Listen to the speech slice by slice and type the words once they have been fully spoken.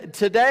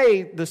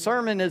today, the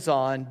sermon is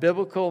on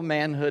biblical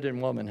manhood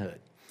and womanhood.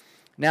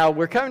 Now,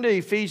 we're coming to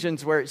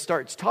Ephesians where it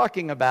starts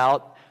talking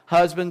about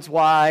husbands,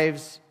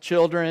 wives,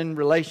 children,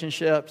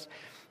 relationships.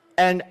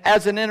 And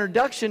as an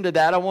introduction to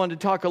that, I wanted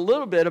to talk a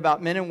little bit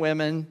about men and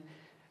women,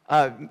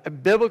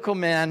 biblical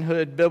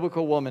manhood,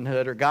 biblical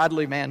womanhood, or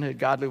godly manhood,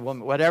 godly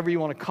woman, whatever you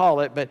want to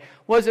call it. But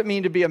what does it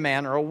mean to be a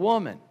man or a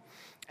woman?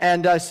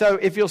 And so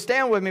if you'll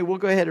stand with me, we'll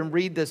go ahead and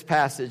read this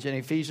passage in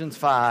Ephesians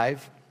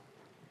 5.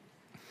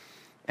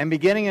 And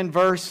beginning in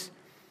verse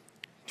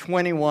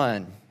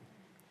 21.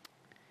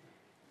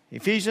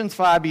 Ephesians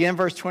 5, begin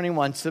verse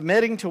 21.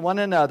 Submitting to one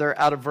another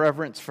out of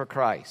reverence for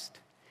Christ.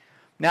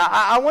 Now,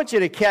 I want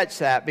you to catch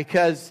that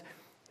because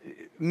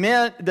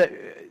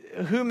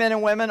who men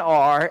and women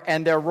are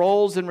and their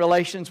roles and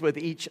relations with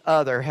each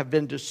other have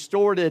been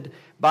distorted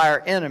by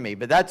our enemy.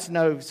 But that's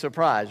no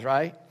surprise,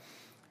 right?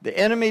 The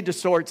enemy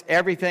distorts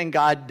everything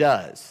God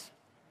does.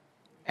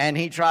 And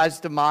he tries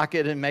to mock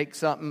it and make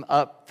something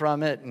up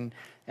from it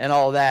and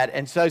all that.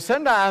 And so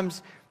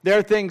sometimes there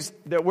are things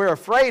that we're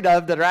afraid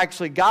of that are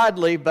actually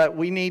godly, but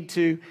we need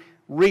to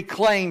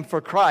reclaim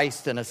for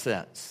Christ in a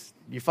sense.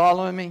 You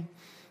following me?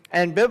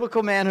 And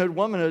biblical manhood,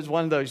 womanhood is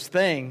one of those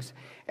things.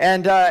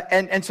 And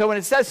so when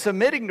it says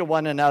submitting to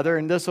one another,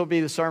 and this will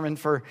be the sermon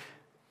for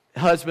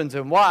husbands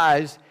and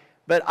wives,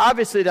 but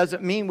obviously it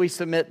doesn't mean we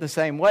submit the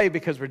same way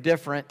because we're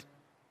different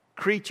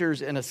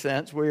creatures in a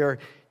sense. We are,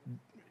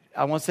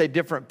 I won't say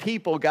different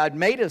people. God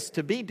made us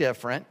to be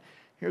different.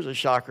 Here's a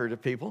shocker to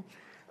people.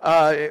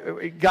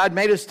 God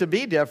made us to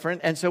be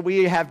different, and so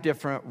we have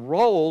different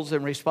roles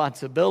and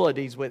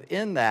responsibilities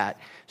within that.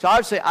 So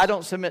obviously, I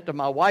don't submit to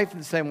my wife in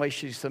the same way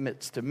she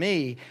submits to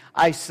me.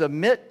 I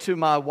submit to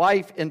my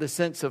wife in the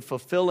sense of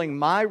fulfilling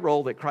my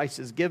role that Christ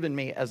has given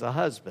me as a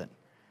husband.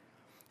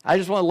 I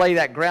just want to lay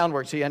that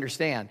groundwork so you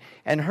understand.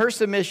 And her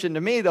submission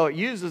to me, though it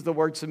uses the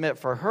word submit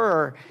for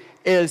her,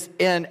 is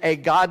in a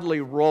godly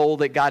role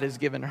that God has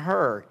given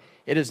her.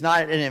 It is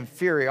not an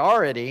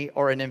inferiority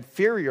or an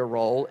inferior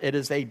role. It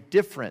is a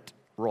different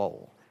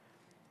role.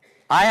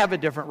 I have a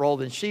different role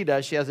than she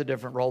does. She has a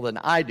different role than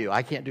I do.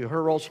 I can't do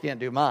her role. She can't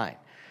do mine.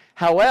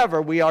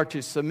 However, we are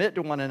to submit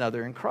to one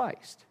another in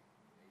Christ.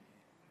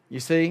 You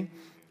see,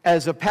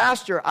 as a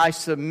pastor, I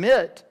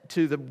submit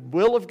to the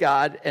will of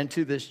God and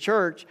to this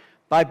church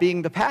by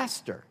being the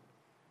pastor.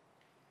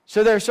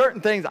 So there are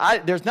certain things,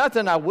 there's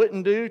nothing I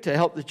wouldn't do to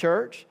help the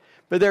church.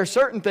 But there are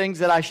certain things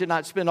that I should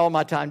not spend all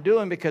my time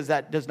doing because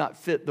that does not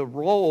fit the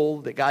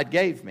role that God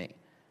gave me.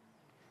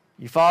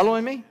 You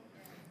following me?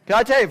 Can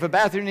I tell you, if a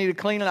bathroom needed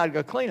cleaning, I'd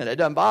go clean it. It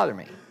doesn't bother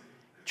me.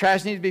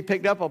 Trash needs to be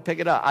picked up, I'll pick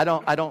it up. I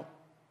don't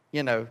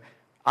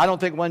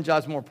think one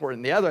job's more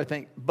important than the other.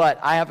 But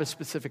I have a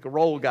specific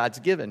role God's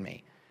given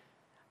me.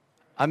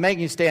 I'm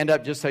making you stand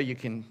up just so you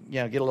can,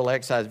 get a little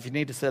exercise. If you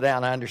need to sit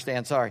down, I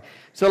understand. Sorry.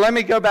 So let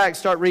me go back,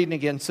 start reading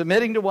again.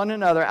 Submitting to one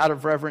another out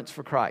of reverence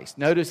for Christ.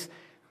 Notice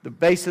the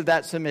base of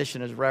that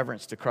submission is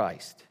reverence to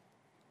Christ.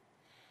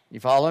 You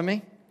follow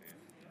me?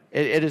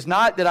 It is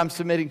not that I'm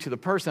submitting to the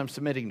person, I'm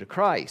submitting to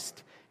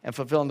Christ and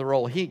fulfilling the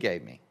role He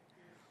gave me.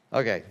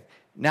 Okay.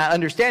 Now,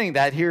 understanding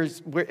that,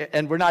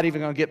 we're not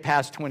even going to get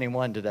past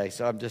 21 today,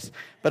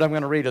 but I'm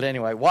going to read it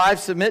anyway.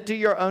 Wives, submit to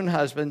your own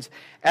husbands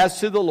as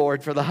to the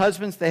Lord, for the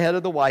husband's the head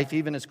of the wife,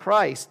 even as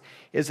Christ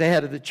is the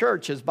head of the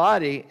church, his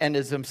body, and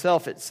is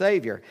himself its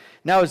Savior.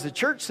 Now, as the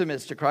church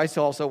submits to Christ,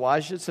 also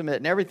wives should submit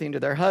in everything to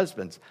their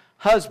husbands.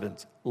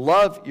 Husbands,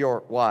 love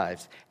your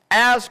wives,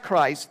 as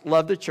Christ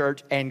loved the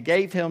church and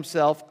gave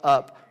himself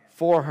up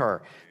for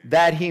her,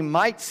 that he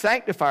might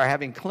sanctify her,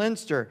 having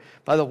cleansed her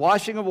by the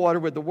washing of water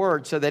with the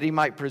word, so that he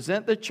might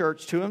present the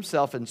church to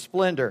himself in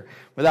splendor,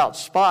 without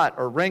spot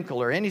or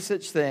wrinkle or any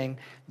such thing,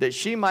 that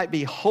she might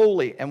be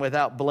holy and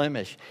without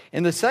blemish.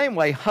 In the same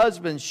way,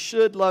 husbands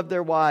should love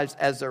their wives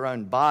as their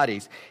own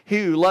bodies.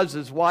 He who loves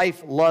his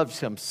wife loves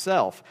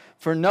himself.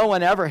 For no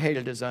one ever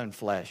hated his own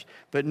flesh,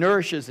 but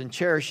nourishes and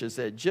cherishes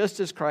it, just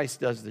as Christ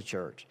does the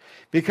church,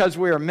 because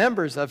we are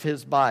members of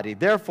his body.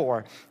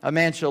 Therefore, a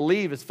man shall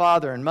leave his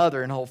father and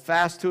mother and hold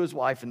fast to his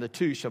wife, and the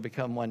two shall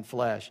become one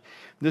flesh.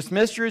 This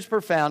mystery is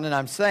profound, and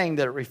I'm saying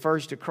that it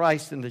refers to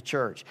Christ and the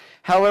church.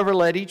 However,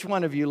 let each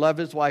one of you love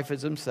his wife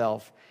as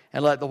himself,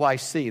 and let the wife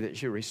see that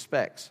she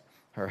respects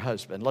her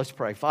husband. Let's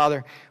pray.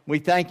 Father, we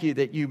thank you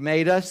that you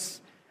made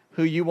us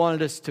who you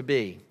wanted us to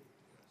be.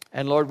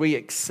 And Lord, we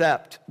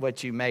accept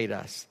what you made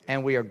us,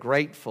 and we are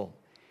grateful.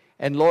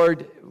 And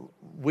Lord,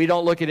 we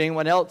don't look at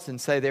anyone else and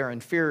say they're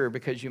inferior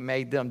because you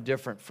made them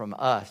different from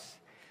us.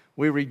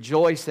 We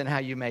rejoice in how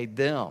you made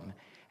them.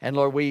 And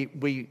Lord,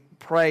 we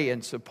pray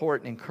and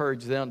support and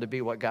encourage them to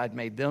be what God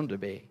made them to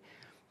be.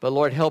 But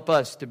Lord, help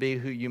us to be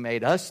who you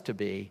made us to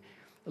be.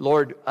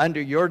 Lord,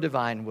 under your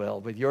divine will,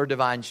 with your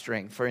divine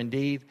strength. For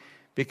indeed,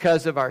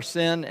 because of our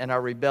sin and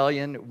our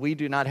rebellion, we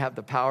do not have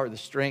the power or the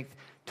strength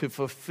to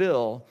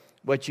fulfill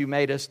what you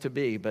made us to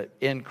be, but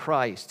in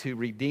Christ, who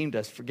redeemed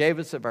us, forgave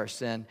us of our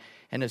sin,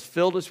 and has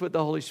filled us with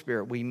the Holy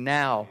Spirit, we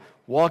now,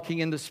 walking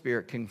in the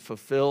Spirit, can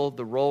fulfill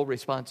the role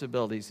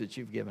responsibilities that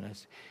you've given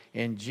us.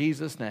 In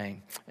Jesus'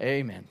 name,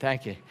 amen.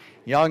 Thank you.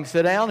 Y'all can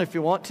sit down if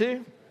you want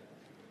to.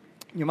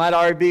 You might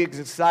already be as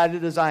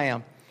excited as I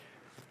am.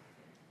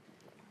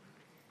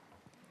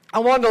 I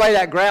wanted to lay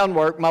that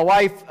groundwork. My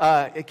wife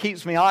it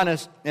keeps me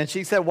honest, and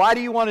she said, why do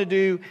you want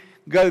to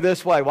go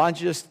this way? Why don't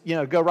you just,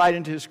 go right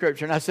into the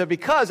Scripture? And I said,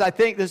 because I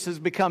think this has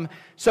become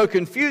so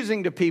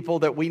confusing to people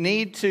that we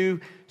need to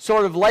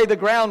sort of lay the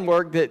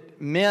groundwork that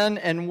men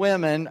and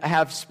women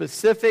have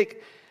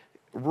specific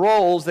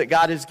roles that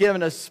God has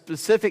given us,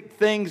 specific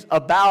things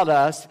about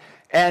us,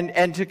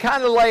 and to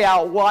kind of lay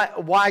out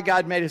why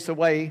God made us the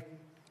way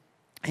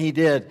He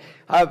did.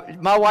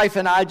 My wife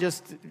and I,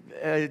 just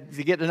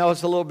to get to know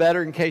us a little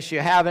better, in case you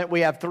haven't,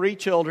 we have 3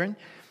 children.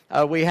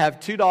 We have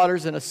 2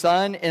 daughters and a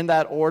son in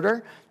that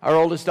order. Our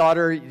oldest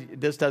daughter,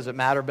 this doesn't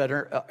matter, but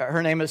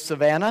her name is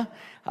Savannah,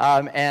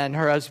 and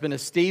her husband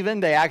is Stephen.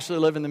 They actually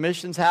live in the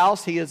missions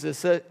house. He is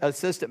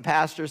associate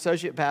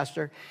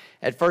pastor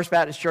at First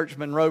Baptist Church,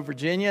 Monroe,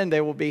 Virginia, and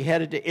they will be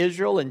headed to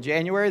Israel in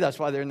January. That's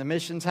why they're in the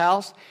missions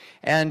house.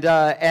 And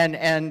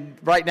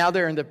right now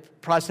they're in the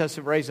process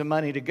of raising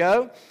money to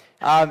go.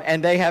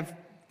 And they have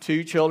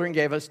 2 children,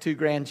 gave us 2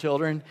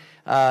 grandchildren,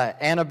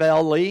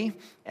 Annabelle Lee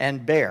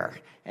and Bear.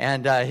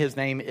 And his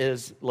name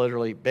is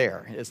literally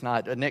Bear. It's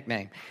not a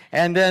nickname.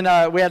 And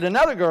then we had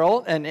another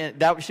girl, and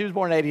she was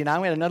born in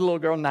 89. We had another little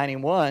girl in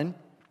 91,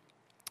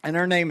 and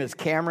her name is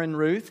Cameron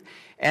Ruth.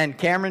 And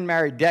Cameron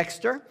married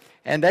Dexter,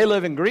 and they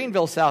live in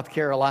Greenville, South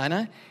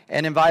Carolina,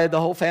 and invited the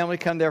whole family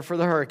to come there for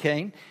the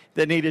hurricane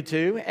that needed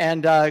to,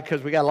 and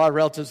because we got a lot of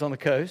relatives on the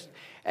coast.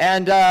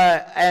 And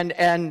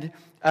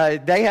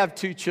they have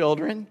 2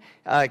 children.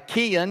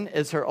 Kean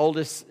is her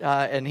oldest,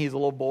 and he's a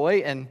little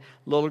boy, and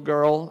little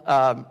girl,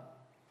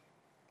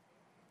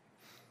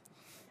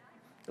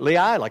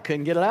 Leila, I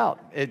couldn't get it out.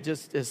 It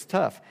just is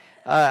tough.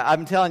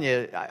 I'm telling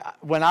you,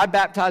 when I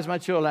baptized my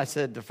children, I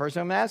said, the first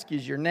thing I'm going to ask you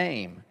is your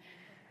name.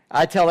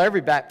 I tell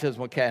every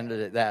baptismal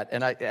candidate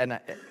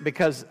that,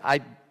 because I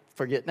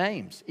forget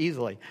names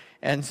easily.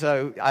 And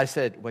so I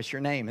said, what's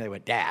your name? And they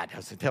went, Dad.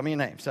 I said, tell me your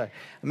name. So I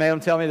made them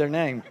tell me their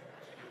name.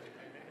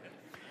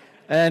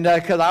 And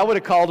because I would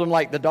have called them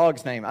like the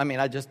dog's name.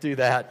 I just do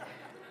that.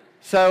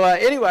 So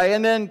anyway,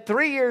 and then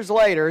 3 years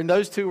later, and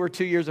those 2 were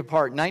 2 years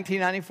apart, in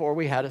 1994,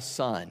 we had a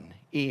son,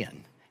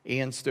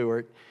 Ian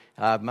Stewart.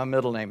 My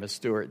middle name is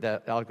Stewart.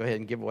 I'll go ahead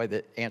and give away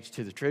the answer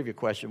to the trivia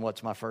question,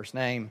 what's my first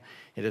name?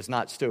 It is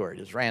not Stewart.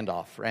 It's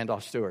Randolph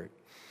Stewart.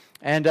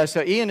 And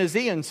so Ian is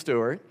Ian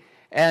Stewart.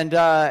 And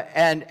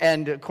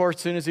of course,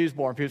 as soon as he was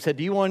born, people said,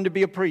 do you want him to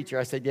be a preacher?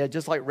 I said, yeah,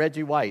 just like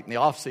Reggie White in the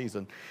off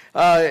season.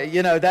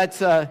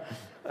 That's...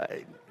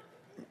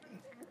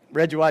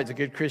 Reggie White's a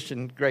good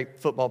Christian, great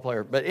football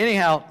player. But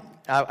anyhow,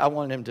 I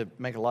wanted him to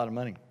make a lot of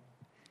money.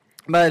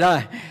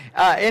 But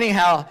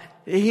anyhow,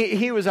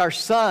 he was our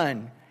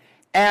son.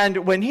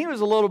 And when he was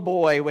a little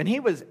boy,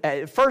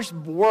 first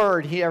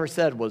word he ever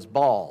said was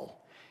ball.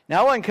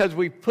 Now, it wasn't because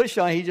we pushed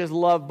on him, he just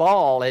loved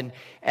ball. And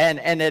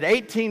at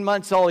 18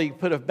 months old, he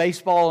put a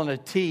baseball on a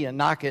tee and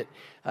knock it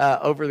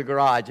over the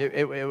garage.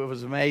 It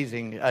was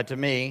amazing to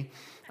me.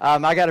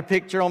 I got a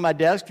picture on my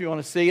desk, if you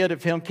want to see it,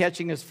 of him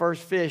catching his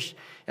first fish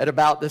at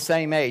about the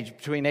same age,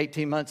 between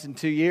 18 months and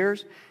 2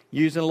 years.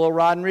 Using a little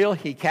rod and reel,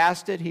 he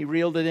cast it, he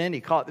reeled it in, he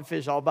caught the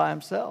fish all by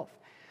himself.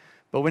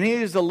 But when he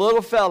was a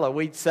little fella,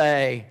 we'd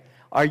say,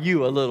 are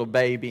you a little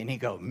baby? And he'd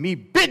go, me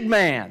big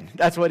man.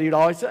 That's what he'd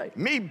always say,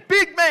 me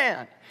big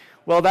man.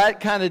 Well, that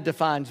kind of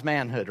defines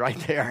manhood right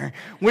there.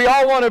 We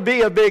all want to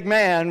be a big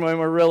man when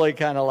we're really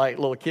kind of like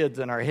little kids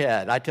in our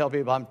head. I tell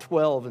people I'm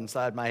 12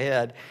 inside my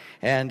head,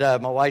 and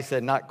my wife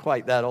said not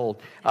quite that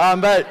old.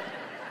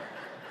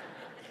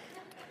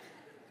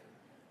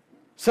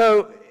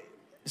 So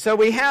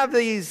we have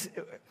these.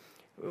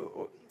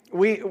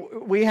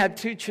 We had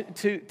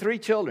 3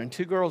 children,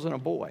 2 girls and a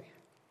boy.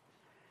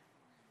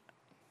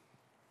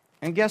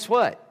 And guess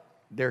what?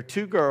 There are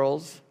 2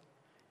 girls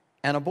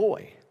and a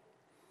boy.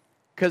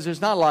 Because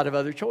there's not a lot of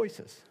other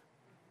choices.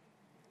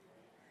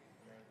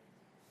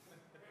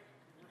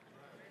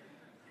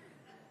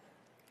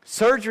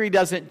 Surgery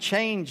doesn't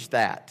change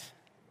that.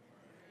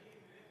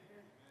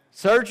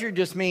 Surgery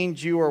just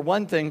means you are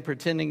one thing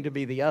pretending to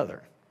be the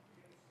other.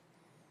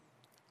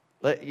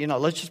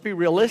 Let's just be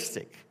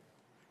realistic.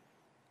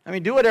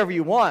 Do whatever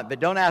you want,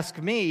 but don't ask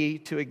me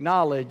to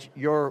acknowledge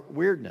your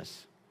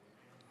weirdness.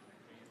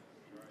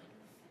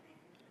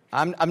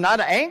 I'm not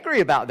angry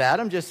about that.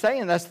 I'm just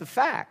saying that's the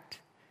fact.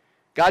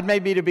 God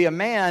made me to be a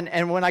man,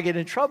 and when I get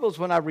in trouble is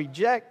when I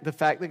reject the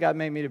fact that God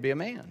made me to be a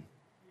man.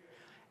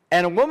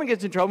 And a woman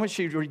gets in trouble when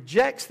she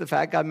rejects the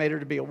fact God made her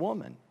to be a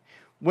woman.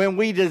 When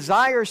we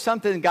desire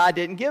something God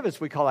didn't give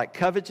us, we call that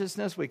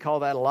covetousness. We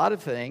call that a lot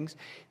of things.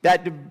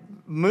 That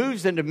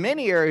moves into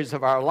many areas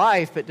of our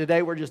life, but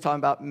today we're just talking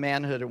about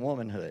manhood and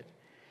womanhood.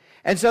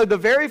 And so the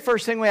very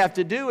first thing we have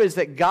to do is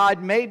that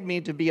God made me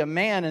to be a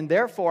man, and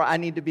therefore I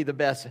need to be the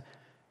best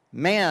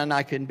man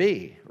I can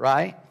be,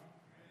 right?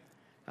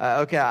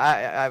 Okay,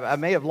 I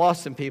may have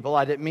lost some people.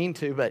 I didn't mean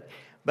to, but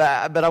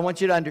I want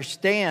you to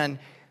understand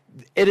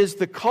it is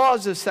the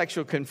cause of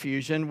sexual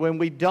confusion when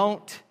we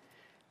don't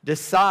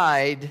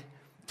decide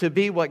to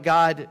be what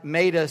God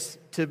made us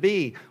to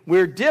be.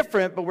 We're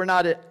different, but we're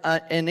not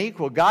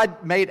unequal.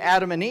 God made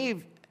Adam and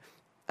Eve.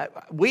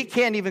 We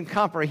can't even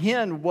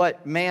comprehend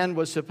what man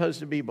was supposed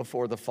to be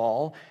before the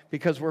fall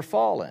because we're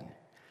fallen.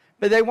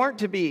 But they weren't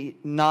to be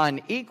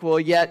non-equal,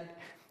 yet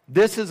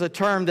this is a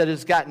term that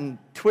has gotten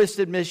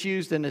twisted,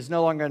 misused, and is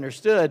no longer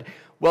understood.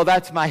 Well,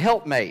 that's my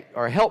helpmate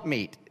or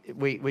helpmeet,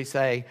 we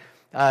say.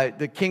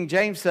 The King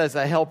James says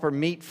a helper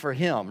meet for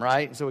him,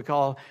 right?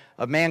 So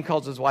a man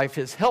calls his wife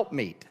his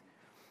helpmeet.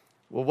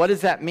 Well, what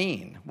does that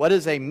mean? What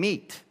is a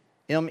meet?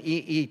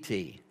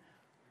 M-E-E-T.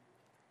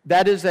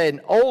 That is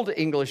an old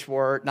English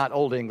word, not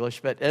old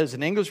English, but it is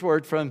an English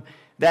word from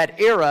that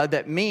era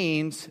that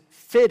means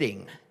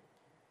fitting.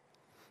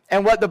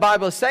 And what the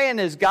Bible is saying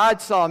is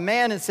God saw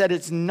man and said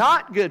it's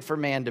not good for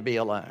man to be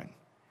alone.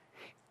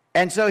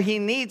 And so he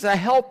needs a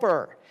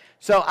helper.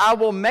 So I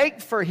will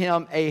make for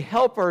him a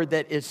helper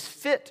that is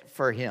fit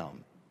for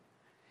him.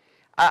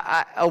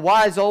 A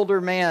wise older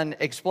man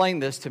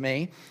explained this to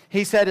me.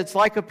 He said it's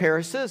like a pair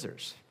of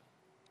scissors.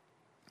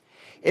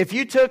 If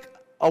you took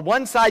on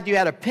one side you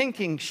had a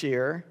pinking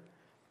shear,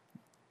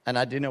 and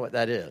I do know what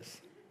that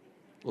is,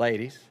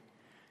 ladies.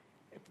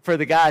 For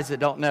the guys that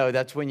don't know,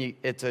 that's when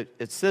it's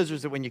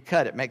scissors that when you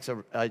cut it makes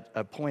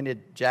a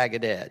pointed,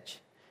 jagged edge.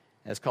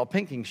 It's called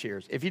pinking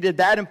shears. If you did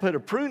that and put a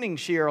pruning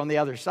shear on the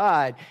other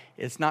side,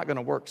 it's not going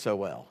to work so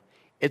well.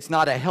 It's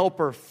not a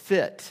helper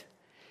fit.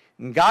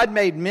 And God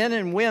made men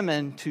and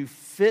women to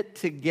fit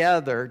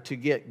together to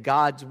get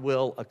God's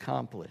will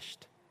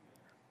accomplished.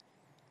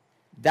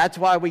 That's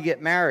why we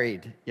get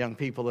married, young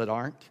people that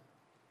aren't.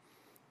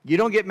 You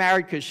don't get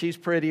married because she's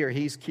pretty or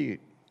he's cute.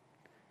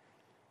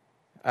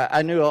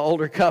 I knew an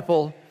older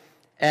couple,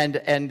 and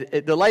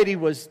the lady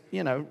was,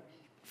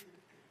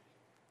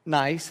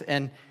 nice.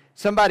 And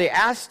somebody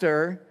asked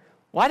her,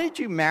 why did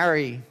you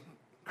marry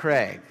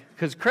Craig?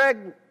 Because Craig,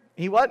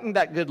 he wasn't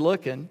that good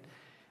looking.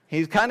 He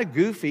was kind of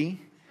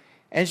goofy.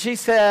 And she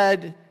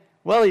said,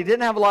 well, he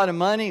didn't have a lot of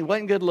money. He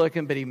wasn't good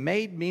looking, but he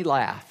made me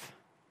laugh.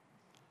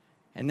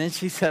 And then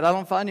she said, I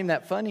don't find him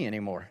that funny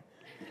anymore.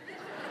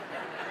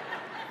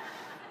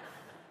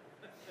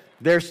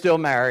 They're still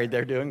married.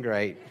 They're doing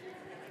great.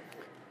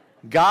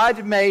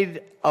 God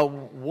made a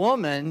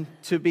woman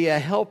to be a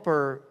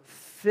helper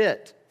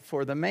fit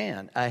for the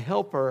man, a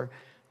helper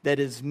that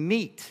is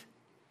meet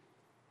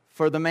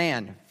for the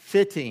man,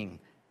 fitting,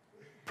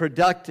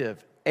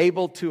 productive,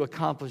 able to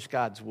accomplish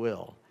God's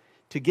will,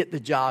 to get the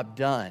job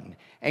done.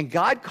 And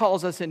God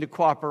calls us into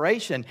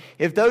cooperation.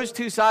 If those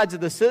two sides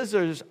of the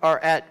scissors are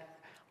at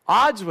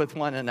odds with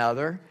one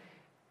another,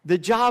 the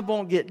job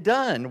won't get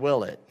done,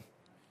 will it?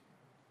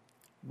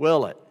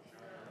 Will it?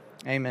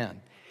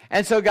 Amen.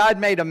 And so God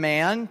made a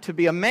man to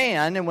be a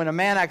man, and when a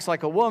man acts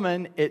like a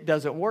woman, it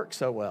doesn't work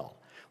so well.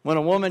 When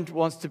a woman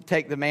wants to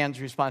take the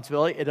man's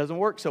responsibility, it doesn't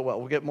work so well.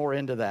 We'll get more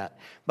into that.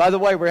 By the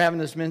way, we're having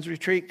this men's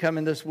retreat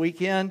coming this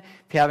weekend.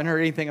 If you haven't heard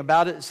anything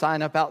about it,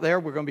 sign up out there.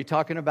 We're going to be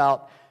talking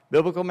about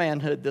biblical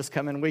manhood this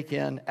coming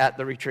weekend at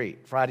the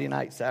retreat, Friday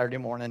night, Saturday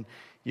morning.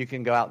 You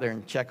can go out there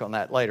and check on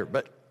that later.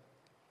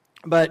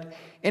 But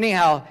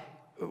anyhow,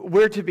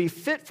 we're to be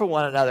fit for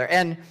one another.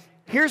 And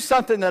here's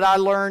something that I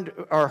learned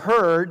or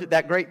heard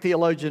that great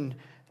theologian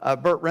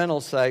Burt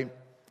Reynolds say.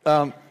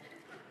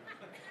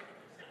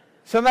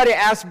 Somebody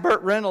asked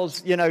Burt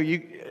Reynolds,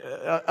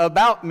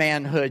 about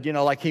manhood,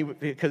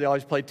 because he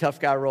always played tough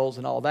guy roles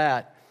and all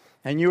that.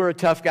 And you were a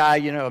tough guy,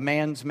 a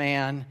man's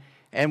man.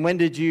 And when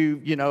did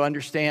you,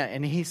 understand?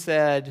 And he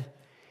said,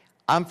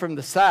 I'm from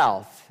the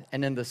South,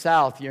 and in the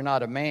South, you're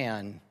not a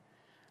man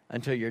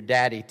until your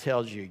daddy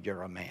tells you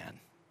you're a man.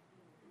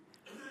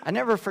 I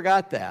never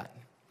forgot that.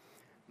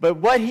 But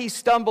what he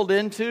stumbled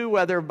into,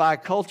 whether by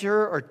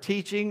culture or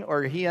teaching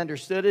or he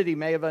understood it, he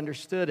may have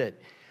understood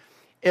it,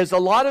 is a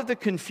lot of the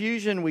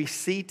confusion we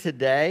see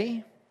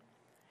today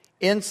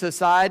in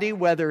society,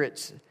 whether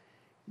it's,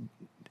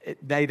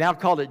 they now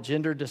call it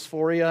gender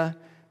dysphoria,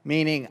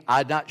 meaning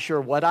I'm not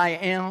sure what I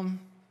am.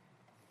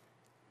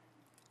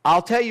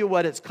 I'll tell you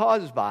what it's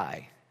caused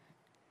by.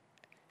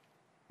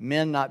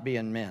 Men not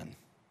being men.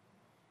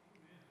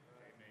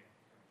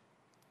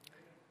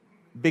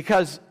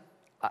 Because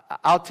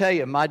I'll tell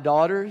you, my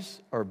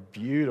daughters are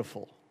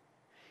beautiful.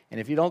 And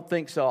if you don't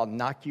think so, I'll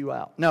knock you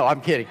out. No,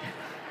 I'm kidding.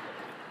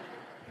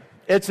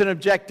 It's an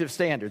objective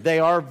standard. They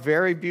are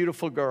very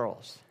beautiful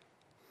girls.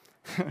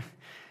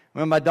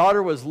 When my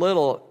daughter was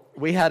little,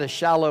 we had a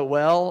shallow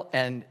well,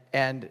 and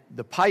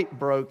the pipe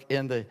broke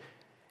and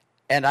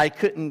I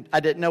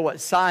didn't know what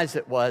size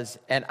it was,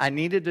 and I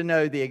needed to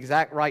know the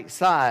exact right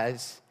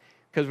size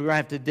because we were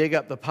going to have to dig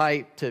up the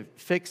pipe to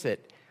fix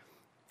it.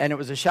 And it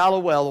was a shallow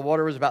well. The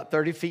water was about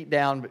 30 feet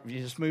down, but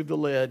you just moved the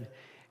lid.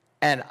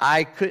 And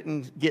I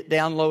couldn't get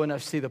down low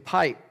enough to see the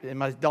pipe. And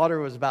my daughter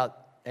was about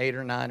 8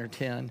 or 9 or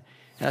 10.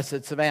 And I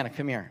said, Savannah,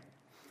 come here.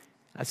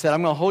 I said,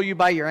 I'm going to hold you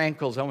by your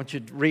ankles. I want you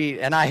to read.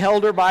 And I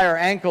held her by her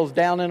ankles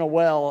down in a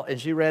well,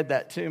 and she read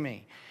that to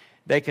me.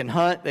 They can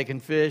hunt, they can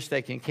fish,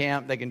 they can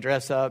camp, they can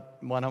dress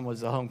up. One of them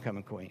was the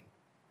homecoming queen.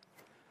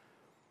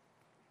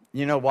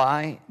 You know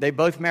why? They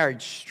both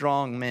married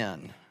strong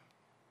men.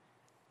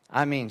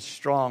 I mean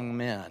strong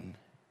men.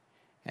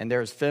 and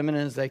they're as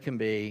feminine as they can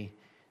be.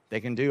 They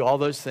can do all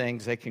those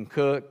things. They can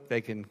cook.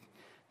 They can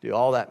do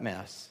all that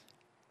mess.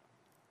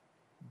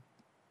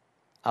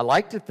 I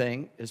like to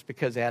think it's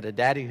because they had a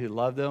daddy who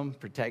loved them,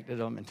 protected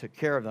them, and took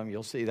care of them.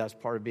 You'll see that's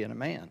part of being a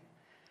man.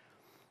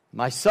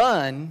 My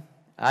son,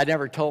 I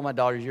never told my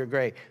daughters, you're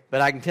great.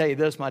 But I can tell you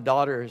this, my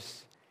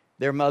daughters,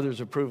 their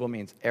mother's approval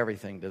means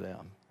everything to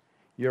them.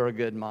 You're a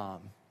good mom.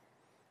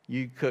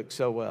 You cook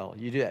so well.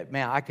 You do that.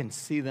 Man, I can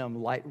see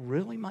them like,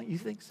 really, Mom? You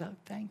think so?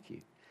 Thank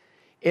you.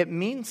 It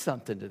means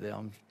something to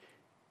them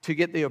to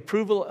get the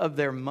approval of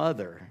their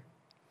mother.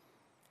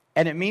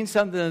 And it means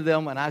something to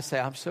them when I say,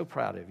 I'm so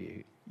proud of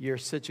you. You're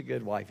such a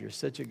good wife. You're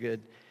such a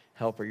good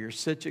helper. You're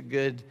such a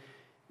good,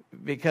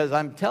 because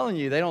I'm telling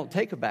you, they don't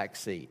take a back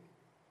seat.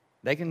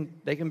 They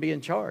can be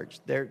in charge.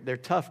 They're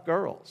tough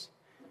girls.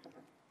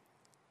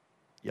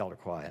 Y'all are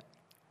quiet.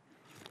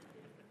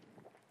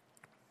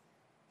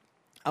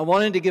 I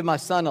wanted to give my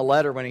son a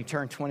letter when he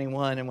turned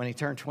 21, and when he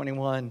turned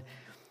 21,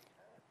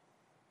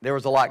 there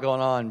was a lot going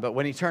on. But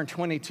when he turned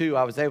 22,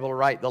 I was able to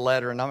write the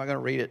letter, and I'm not going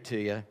to read it to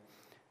you.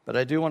 But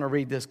I do want to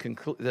read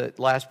the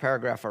last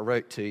paragraph I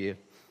wrote to you.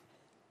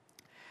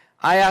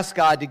 I ask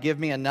God to give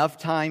me enough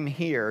time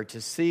here to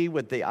see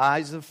with the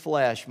eyes of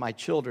flesh my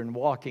children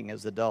walking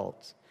as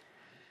adults.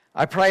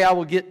 I pray I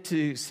will get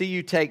to see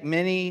you take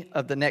many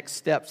of the next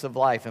steps of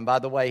life. And by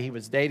the way, he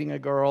was dating a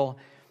girl.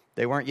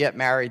 They weren't yet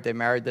married. They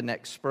married the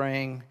next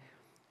spring.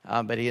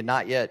 But he had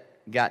not yet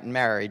gotten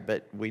married,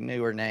 but we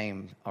knew her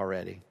name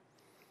already.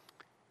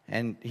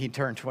 And he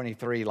turned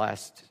 23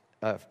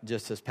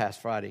 just this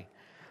past Friday.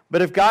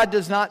 But if God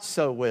does not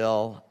so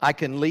will, I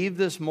can leave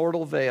this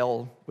mortal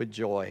veil with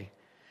joy.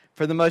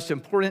 For the most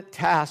important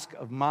task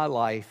of my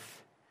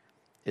life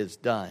is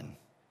done.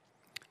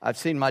 I've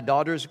seen my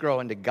daughters grow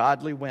into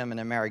godly women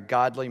and marry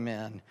godly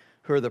men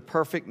who are the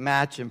perfect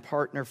match and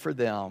partner for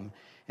them,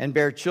 and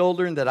bear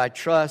children that I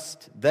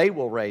trust they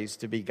will raise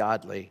to be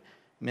godly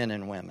men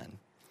and women.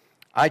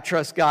 I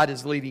trust God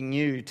is leading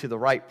you to the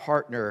right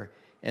partner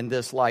in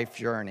this life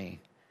journey.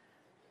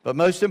 But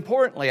most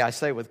importantly, I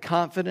say with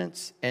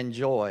confidence and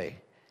joy,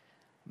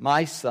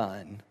 my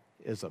son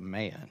is a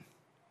man.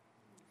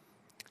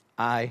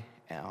 I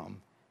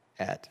am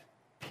at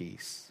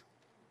peace.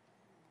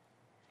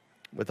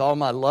 With all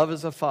my love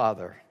as a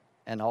father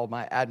and all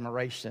my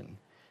admiration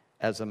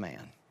as a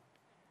man.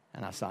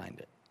 And I signed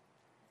it.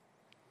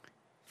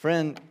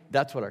 Friend,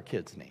 that's what our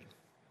kids need.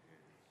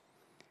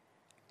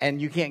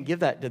 And you can't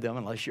give that to them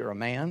unless you're a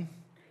man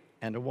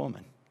and a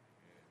woman.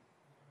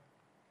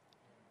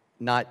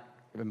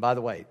 And by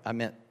the way, I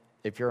meant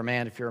if you're a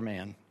man, if you're a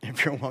man.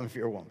 If you're a woman, if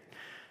you're a woman.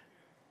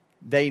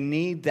 They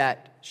need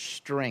that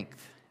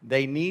strength.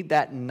 They need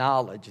that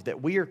knowledge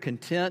that we are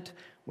content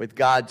with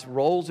God's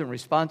roles and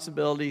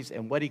responsibilities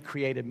and what He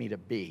created me to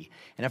be.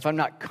 And if I'm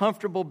not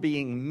comfortable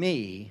being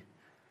me,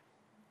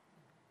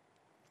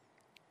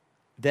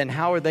 then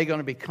how are they going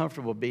to be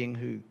comfortable being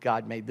who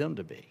God made them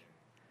to be?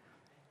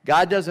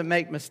 God doesn't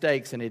make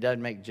mistakes and He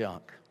doesn't make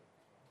junk.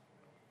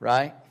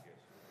 Right?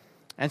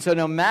 And so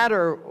no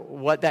matter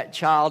what that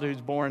child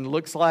who's born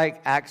looks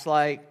like, acts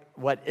like,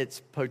 what its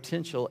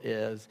potential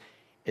is,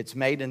 it's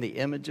made in the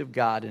image of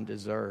God and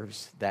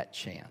deserves that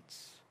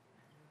chance.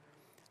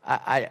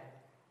 I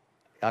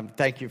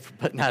thank you for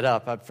putting that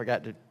up. I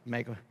forgot to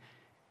make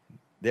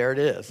there it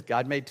is.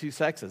 God made two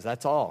sexes.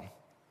 That's all.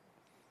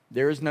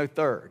 There is no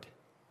third.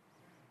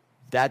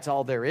 That's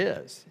all there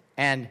is.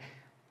 And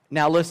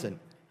now listen,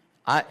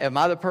 am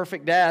I the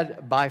perfect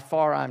dad? By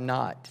far I'm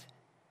not.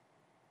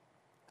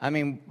 I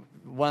mean,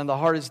 one of the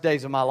hardest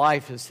days of my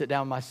life is to sit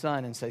down with my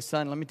son and say,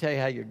 son, let me tell you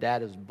how your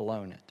dad has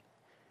blown it.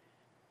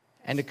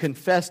 And to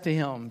confess to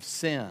him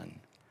sin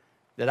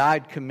that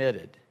I'd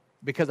committed.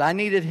 Because I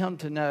needed him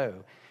to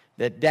know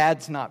that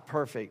dad's not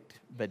perfect,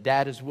 but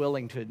dad is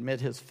willing to admit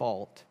his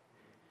fault.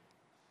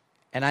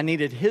 And I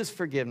needed his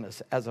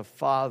forgiveness as a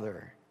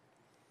father.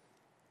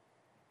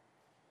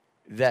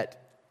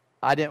 That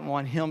I didn't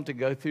want him to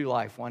go through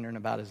life wondering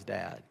about his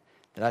dad.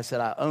 That I said,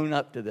 I own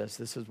up to this.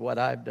 This is what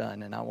I've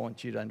done, and I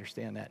want you to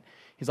understand that.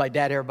 He's like,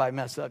 Dad, everybody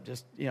mess up.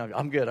 Just,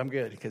 I'm good.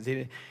 Because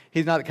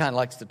he's not the kind that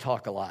likes to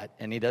talk a lot.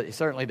 And he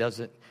certainly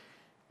doesn't.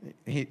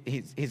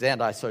 He's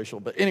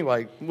antisocial. But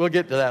anyway, we'll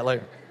get to that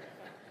later.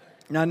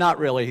 No, not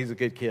really. He's a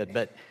good kid.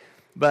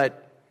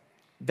 But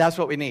that's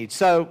what we need.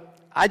 So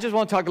I just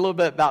want to talk a little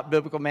bit about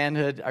biblical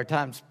manhood. Our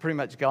time's pretty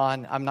much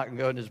gone. I'm not going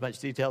to go into as much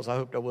detail as I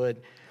hoped I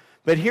would.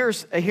 But here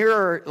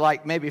are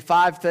like maybe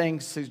 5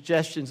 things,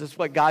 suggestions. This is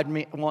what God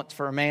wants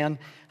for a man.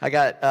 I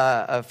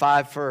got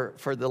 5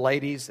 for the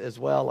ladies as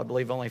well. I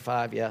believe only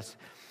 5, yes.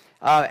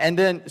 And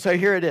then, so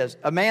here it is.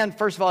 A man,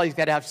 first of all, he's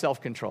got to have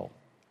self-control.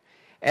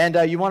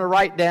 And you want to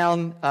write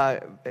down,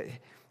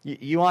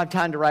 you won't have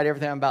time to write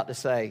everything I'm about to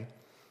say.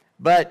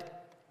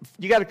 But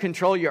you got to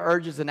control your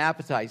urges and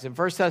appetites. In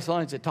 1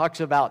 Thessalonians, it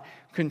talks about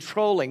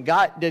controlling.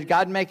 Did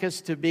God make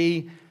us to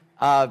be...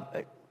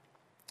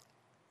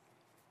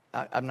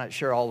 I'm not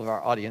sure all of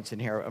our audience in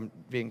here, I'm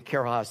being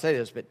careful how I say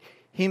this, but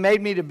He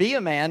made me to be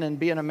a man, and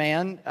being a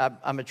man,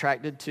 I'm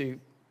attracted to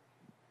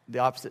the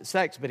opposite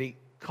sex, but He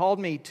called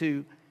me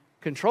to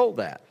control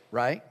that,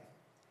 right?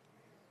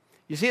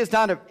 You see, it's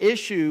not an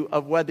issue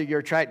of whether you're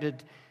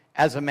attracted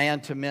as a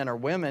man to men or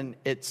women.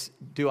 It's,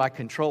 do I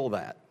control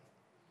that?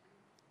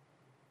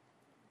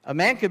 A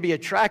man could be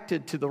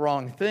attracted to the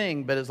wrong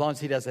thing, but as long as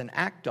he doesn't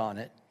act on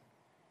it,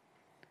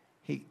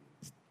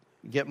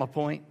 get my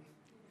point?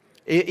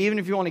 Even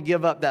if you want to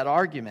give up that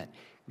argument,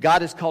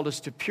 God has called us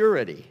to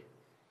purity.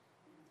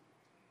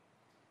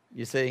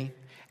 You see?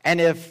 And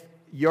if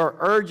your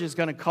urge is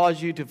going to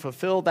cause you to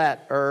fulfill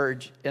that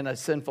urge in a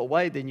sinful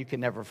way, then you can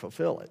never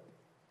fulfill it.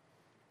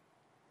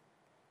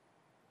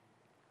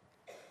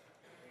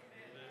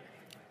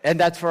 And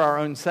that's for our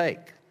own sake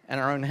and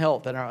our own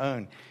health and our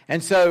own.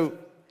 And so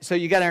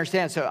you got to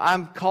understand. So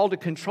I'm called to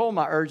control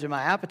my urge and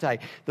my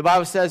appetite. The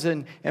Bible says,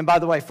 and by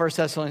the way, 1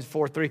 Thessalonians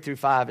 4,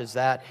 3-5 is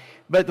that.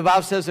 But the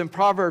Bible says in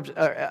Proverbs,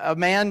 a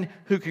man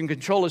who can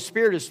control his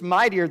spirit is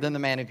mightier than the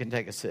man who can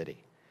take a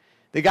city.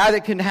 The guy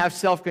that can have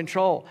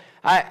self-control.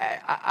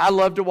 I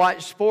love to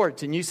watch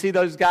sports. And you see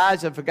those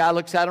guys, if a guy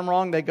looks at them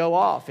wrong, they go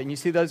off. And you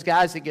see those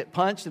guys that get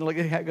punched and look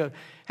at the guy and go,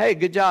 hey,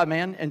 good job,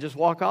 man, and just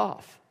walk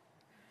off.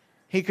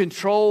 He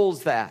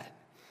controls that.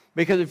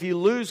 Because if you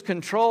lose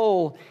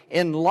control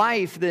in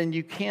life, then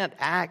you can't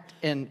act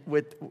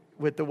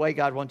with the way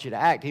God wants you to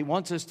act. He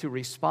wants us to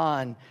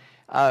respond,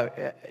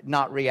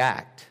 not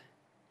react.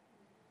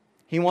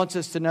 He wants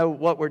us to know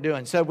what we're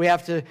doing. So we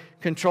have to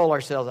control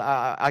ourselves.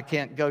 I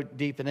can't go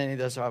deep in any of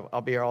this.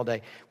 I'll be here all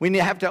day. We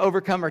have to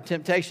overcome our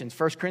temptations.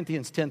 1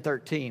 Corinthians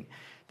 10:13.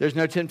 There's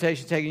no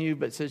temptation taking you,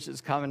 but such is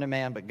common to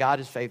man. But God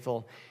is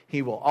faithful.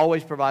 He will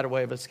always provide a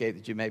way of escape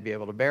that you may be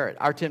able to bear it.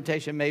 Our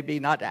temptation may be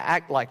not to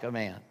act like a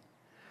man.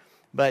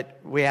 But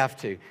we have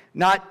to.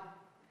 Not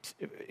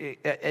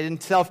in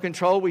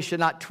self-control, we should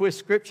not twist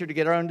Scripture to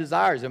get our own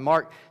desires. In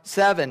Mark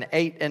 7,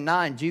 8, and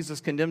 9, Jesus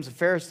condemns the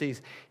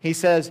Pharisees. He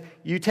says,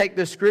 you take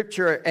the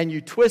Scripture and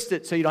you twist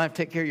it so you don't have to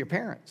take care of your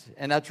parents.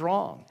 And that's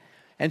wrong.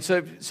 And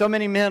so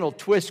many men will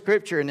twist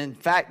Scripture. And in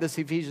fact, this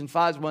Ephesians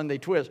 5 is one they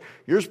twist.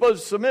 You're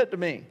supposed to submit to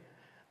me.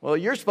 Well,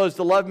 you're supposed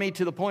to love me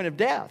to the point of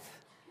death,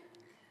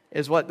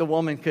 is what the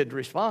woman could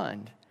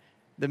respond.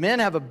 The men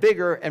have a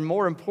bigger and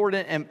more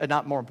important, and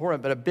not more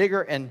important, but a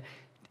bigger and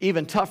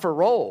even tougher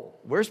role.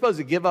 We're supposed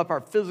to give up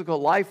our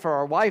physical life for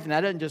our wife, and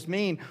that doesn't just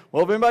mean,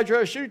 well, if anybody tries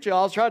to shoot you,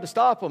 I'll try to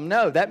stop them.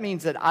 No, that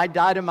means that I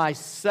die to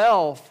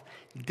myself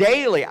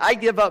daily. I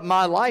give up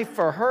my life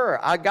for her.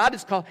 God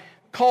has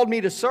called me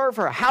to serve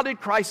her. How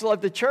did Christ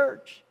love the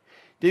church?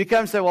 Did he come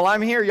and say, well,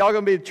 I'm here, y'all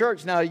going to be the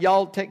church, now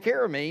y'all take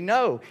care of me?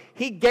 No,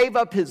 he gave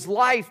up his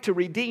life to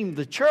redeem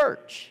the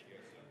church.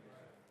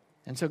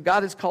 And so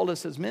God has called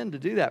us as men to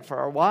do that for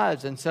our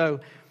wives. And so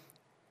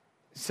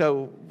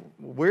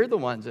we're the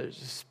ones that are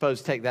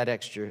supposed to take that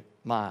extra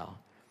mile.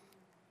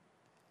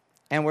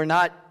 And we're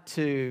not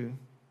to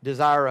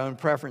desire our own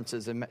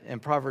preferences. In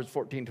Proverbs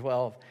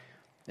 14:12,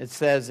 it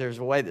says there's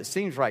a way that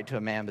seems right to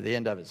a man, but the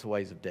end of it's the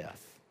ways of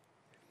death.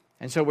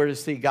 And so we're to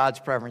see God's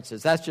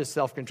preferences. That's just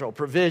self-control.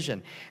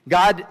 Provision.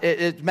 God,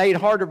 it's made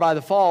harder by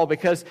the fall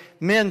because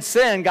men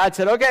sin. God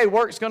said, okay,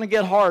 work's going to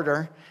get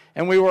harder.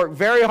 And we work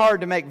very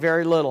hard to make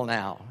very little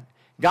now.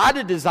 God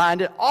had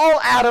designed it. All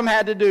Adam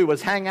had to do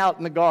was hang out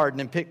in the garden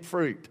and pick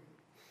fruit.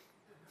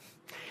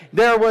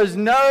 There was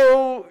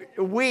no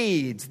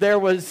weeds.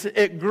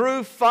 It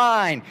grew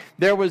fine.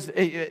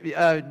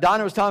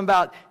 Donna was talking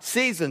about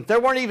seasons. There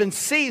weren't even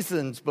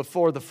seasons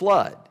before the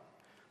flood.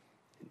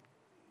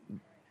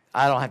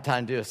 I don't have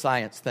time to do a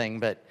science thing,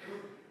 but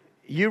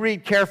you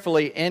read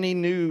carefully any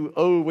new,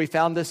 we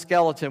found this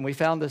skeleton, we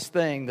found this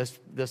thing,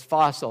 this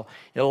fossil.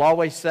 It'll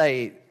always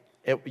say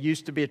it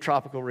used to be a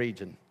tropical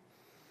region.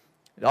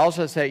 It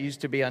also says it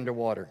used to be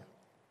underwater.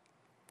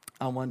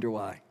 I wonder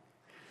why.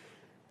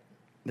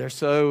 They're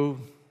so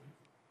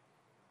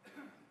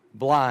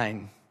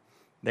blind,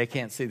 they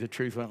can't see the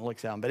truth when it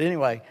looks at them. But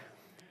anyway,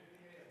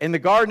 in the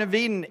Garden of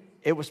Eden,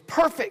 it was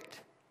perfect.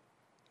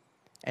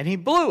 And he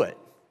blew it.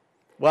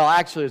 Well,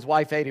 actually, his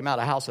wife ate him out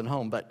of house and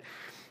home, but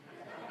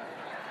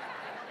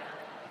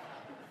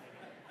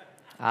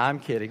I'm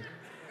kidding.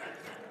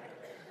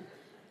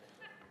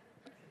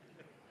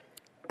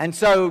 And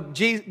so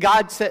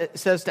God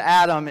says to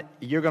Adam,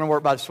 you're going to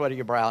work by the sweat of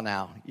your brow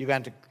now. You're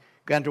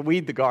going to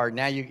weed the garden.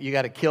 Now you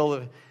got to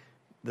kill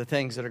the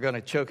things that are going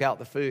to choke out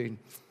the food.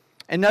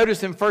 And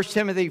notice in 1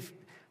 Timothy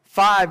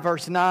 5,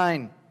 verse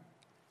 9,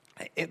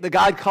 the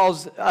God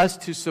calls us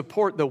to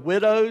support the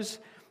widows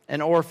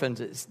and orphans.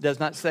 It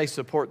does not say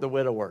support the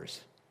widowers.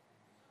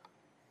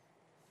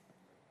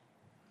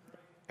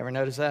 Ever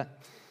notice that?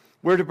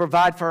 We're to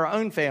provide for our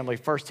own family,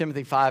 1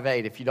 Timothy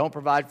 5:8. If you don't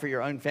provide for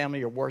your own family,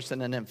 you're worse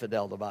than an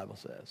infidel, the Bible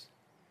says.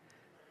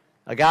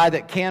 A guy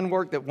that can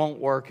work that won't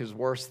work is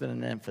worse than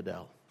an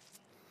infidel.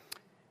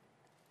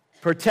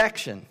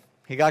 Protection.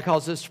 God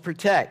calls us to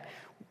protect.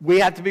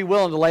 We have to be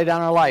willing to lay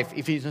down our life.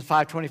 Ephesians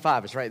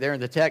 5:25. It's right there in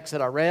the text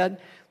that I read.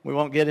 We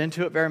won't get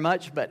into it very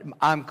much, but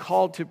I'm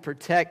called to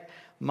protect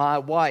my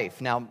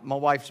wife. Now, my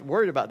wife's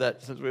worried about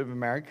that since we've been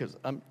married because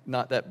I'm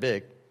not that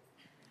big.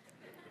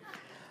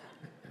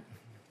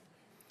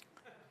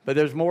 But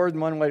there's more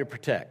than one way to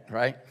protect,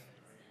 right?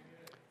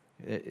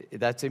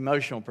 That's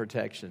emotional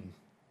protection.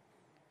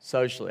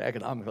 Socially,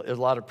 economically, there's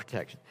a lot of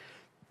protection.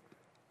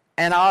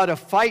 And I ought to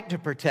fight to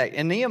protect.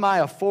 In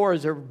Nehemiah 4,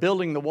 as they're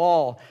building the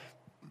wall,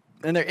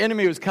 and their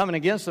enemy was coming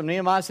against them,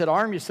 Nehemiah said,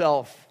 arm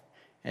yourself,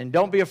 and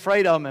don't be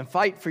afraid of them, and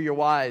fight for your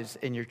wives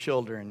and your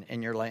children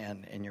and your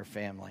land and your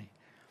family.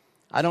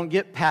 I don't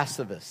get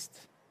pacifist,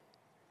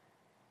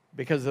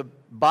 because the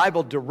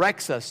Bible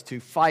directs us to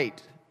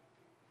fight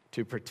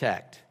to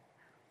protect.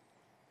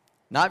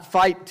 Not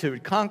fight to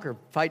conquer,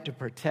 fight to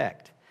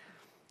protect.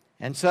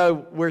 And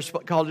so we're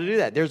called to do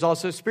that. There's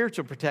also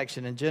spiritual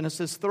protection in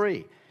Genesis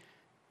 3.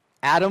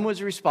 Adam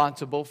was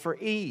responsible for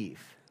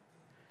Eve.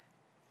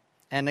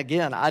 And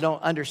again, I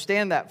don't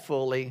understand that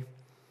fully,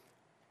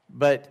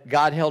 but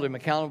God held him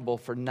accountable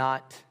for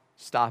not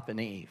stopping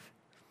Eve.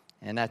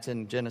 And that's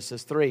in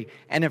Genesis 3.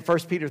 And in 1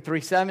 Peter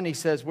 3:7, he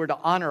says we're to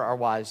honor our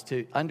wives,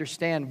 to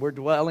understand we're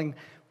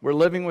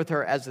living with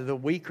her as the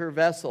weaker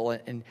vessel.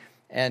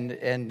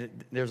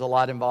 And there's a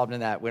lot involved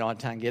in that we don't have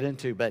time to get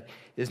into. But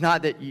it's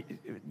not that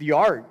you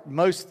are,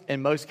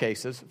 in most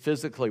cases,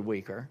 physically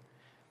weaker.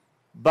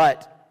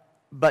 But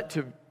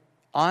to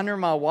honor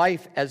my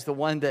wife as the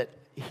one that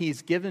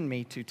he's given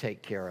me to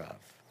take care of.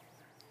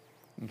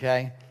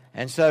 Okay?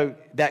 And so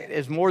that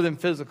is more than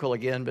physical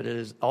again, but it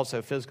is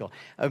also physical.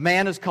 A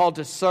man is called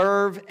to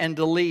serve and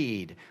to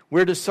lead.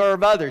 We're to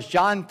serve others.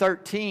 John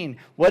 13,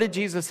 what did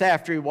Jesus say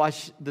after he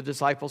washed the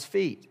disciples'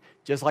 feet?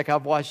 Just like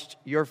I've washed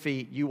your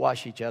feet, you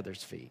wash each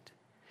other's feet.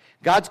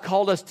 God's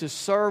called us to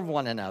serve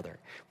one another.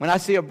 When I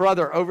see a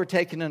brother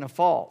overtaken in a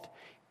fault,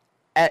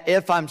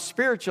 if I'm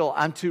spiritual,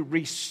 I'm to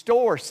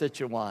restore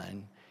such a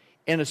one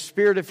in a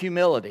spirit of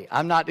humility.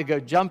 I'm not to go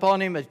jump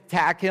on him,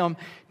 attack him,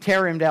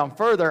 tear him down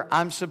further.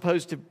 I'm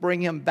supposed to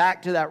bring him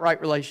back to that right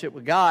relationship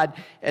with God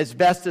as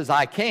best as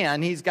I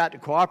can. He's got to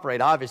cooperate,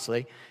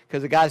 obviously,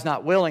 because the guy's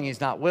not willing, he's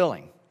not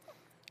willing.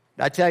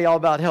 Did I tell you all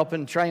about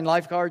helping train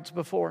lifeguards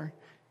before?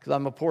 Because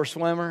I'm a poor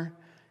swimmer,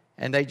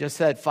 and they just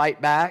said,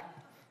 fight back.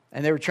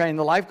 And they were training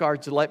the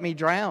lifeguards to let me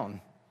drown.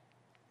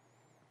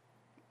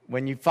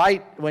 When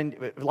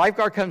a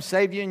lifeguard comes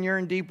save you and you're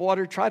in deep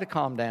water, try to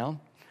calm down.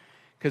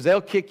 Because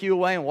they'll kick you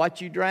away and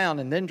watch you drown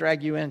and then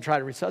drag you in and try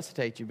to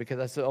resuscitate you, because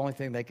that's the only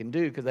thing they can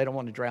do, because they don't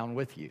want to drown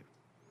with you.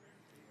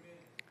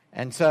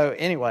 And so,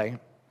 anyway,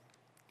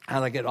 how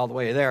did I get all the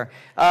way there?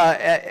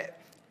 I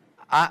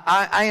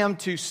am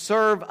to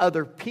serve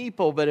other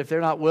people, but if they're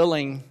not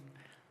willing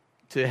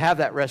to have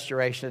that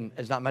restoration,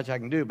 there's not much I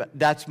can do. But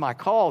that's my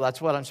call.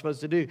 That's what I'm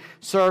supposed to do.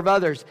 Serve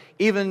others.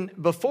 Even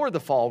before the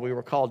fall, we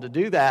were called to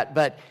do that.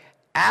 But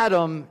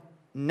Adam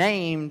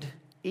named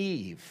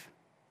Eve.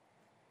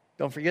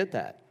 Don't forget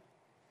that.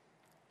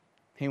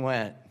 He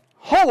went,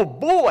 oh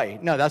boy.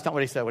 No, that's not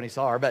what he said when he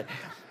saw her, but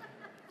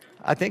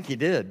I think he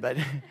did. But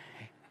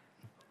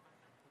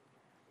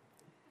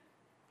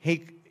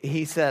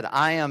he said,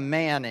 I am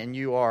man and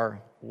you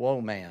are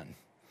woe man.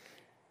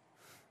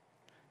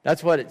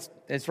 That's what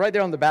it's right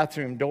there on the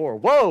bathroom door.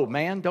 Whoa,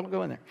 man, don't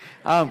go in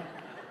there.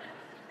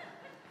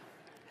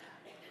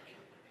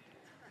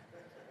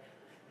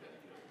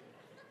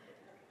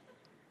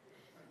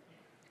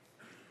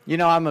 You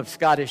know, I'm of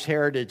Scottish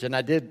heritage, and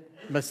I did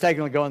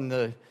mistakenly go in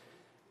the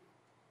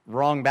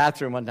wrong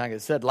bathroom one time.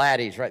 It said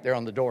laddies right there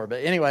on the door.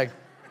 But anyway,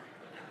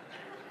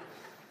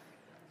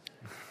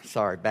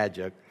 sorry, bad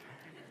joke.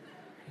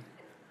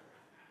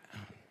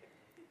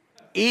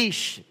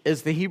 Ish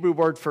is the Hebrew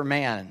word for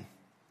man.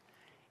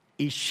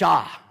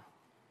 Isha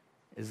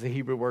is the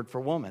Hebrew word for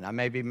woman. I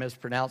may be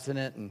mispronouncing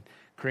it, and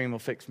Kareem will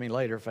fix me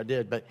later if I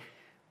did. But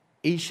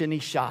Ish and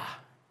Isha,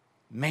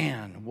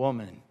 man,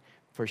 woman,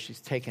 for she's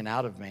taken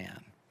out of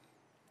man.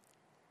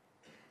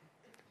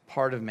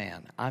 Part of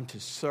man. I'm to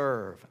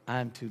serve.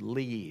 I'm to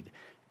lead,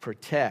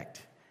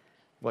 protect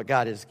what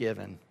God has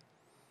given.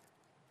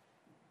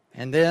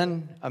 And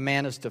then a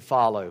man is to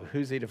follow.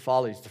 Who's he to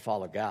follow? He's to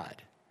follow God.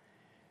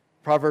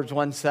 Proverbs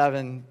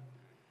 1:7,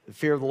 the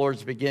fear of the Lord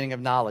is the beginning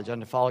of knowledge. I'm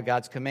to follow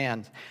God's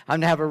commands.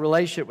 I'm to have a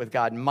relationship with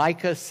God.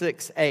 Micah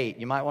 6:8.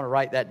 You might want to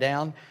write that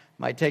down.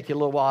 Might take you a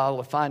little while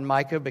to find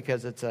Micah,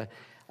 because it's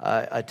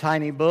a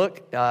tiny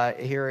book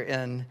here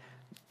in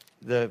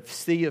the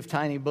sea of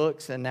tiny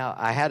books. And now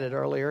I had it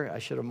earlier. I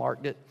should have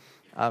marked it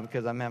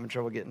because I'm having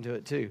trouble getting to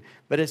it too.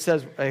 But it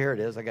says, here it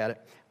is. I got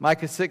it.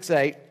 Micah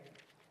 6:8.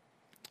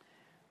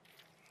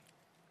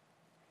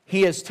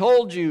 He has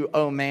told you,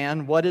 O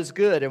man, what is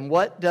good, and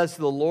what does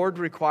the Lord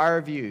require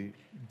of you?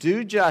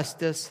 Do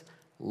justice,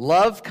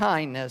 love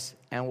kindness,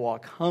 and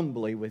walk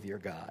humbly with your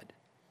God.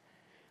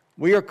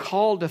 We are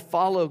called to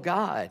follow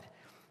God,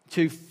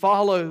 to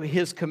follow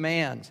His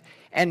commands.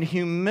 And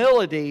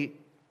humility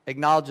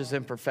acknowledges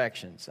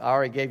imperfections. I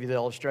already gave you the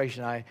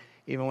illustration. I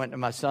even went to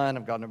my son.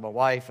 I've gone to my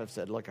wife. I've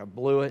said, look, I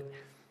blew it.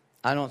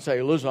 I don't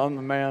say, listen, I'm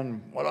the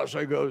man. What I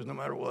say goes no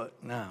matter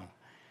what. No.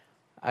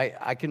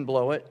 I can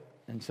blow it,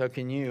 and so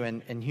can you.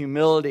 And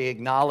humility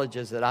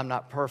acknowledges that I'm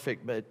not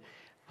perfect, but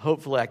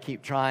hopefully I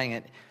keep trying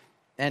it.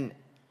 And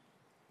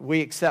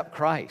we accept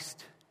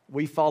Christ.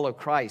 We follow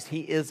Christ.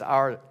 He is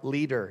our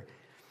leader.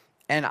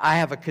 And I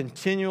have a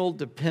continual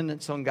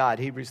dependence on God.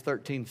 Hebrews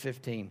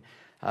 13:15.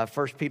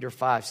 1 Peter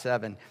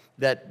 5:7,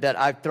 that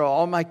I throw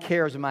all my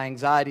cares and my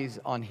anxieties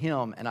on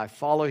him, and I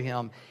follow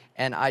him,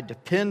 and I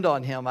depend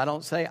on him. I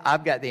don't say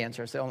I've got the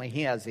answer. I say only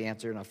he has the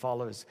answer, and I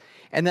follow his.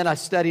 And then I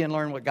study and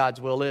learn what God's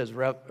will is.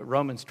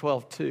 Romans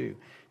 12:2.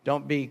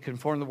 Don't be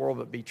conformed to the world,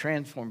 but be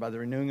transformed by the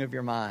renewing of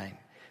your mind,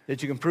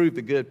 that you can prove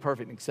the good,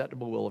 perfect, and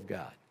acceptable will of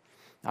God.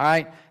 All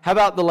right? How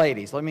about the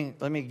ladies? Let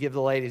me give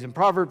the ladies. In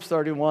Proverbs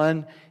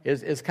 31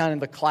 is kind of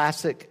the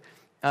classic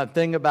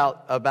thing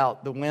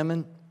about the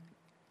women.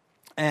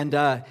 And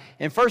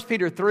in 1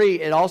 Peter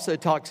 3, it also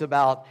talks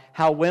about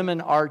how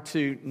women are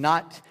to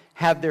not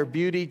have their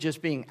beauty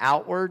just being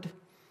outward,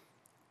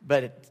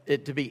 but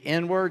it to be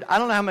inward. I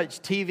don't know how much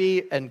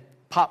TV and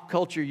pop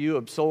culture you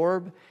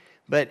absorb,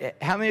 but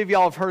how many of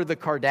y'all have heard of the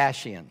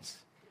Kardashians?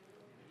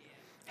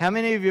 How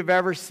many of you have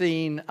ever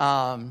seen,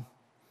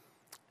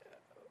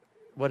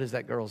 what is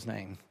that girl's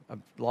name?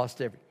 I've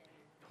lost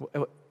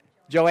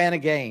Joanna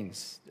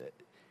Gaines.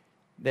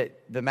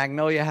 The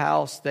Magnolia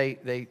House,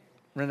 they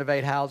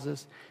renovate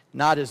houses.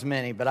 Not as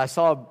many, but I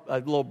saw a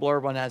little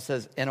blurb on that that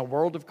says, in a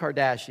world of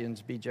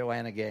Kardashians, be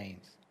Joanna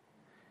Gaines.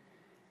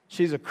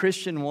 She's a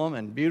Christian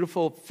woman,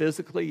 beautiful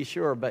physically,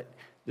 sure, but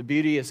the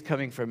beauty is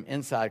coming from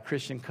inside.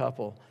 Christian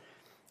couple,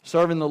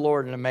 serving the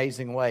Lord in an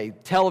amazing way.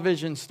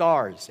 Television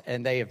stars,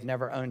 and they have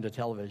never owned a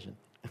television.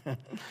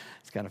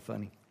 It's kind of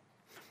funny.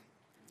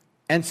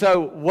 And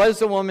so, what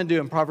does a woman do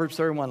in Proverbs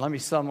 31? Let me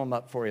sum them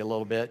up for you a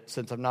little bit.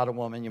 Since I'm not a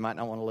woman, you might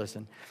not want to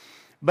listen.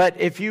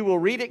 But if you will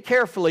read it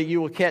carefully, you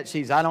will catch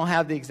these. I don't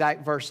have the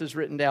exact verses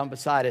written down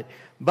beside it.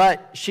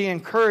 But she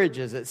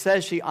encourages. It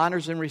says she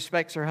honors and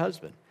respects her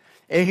husband.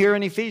 And here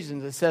in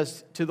Ephesians, it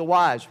says to the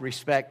wives,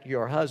 respect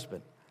your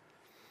husband.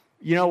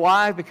 You know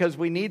why? Because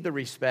we need the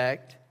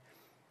respect.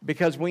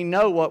 Because we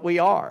know what we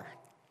are.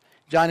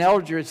 John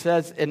Eldredge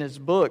says in his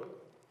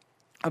book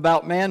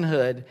about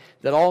manhood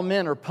that all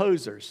men are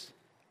posers.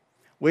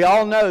 We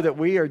all know that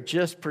we are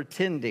just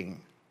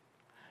pretending.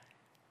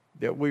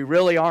 That we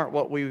really aren't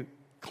what we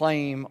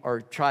claim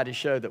or try to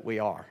show that we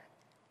are.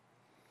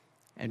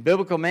 And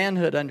biblical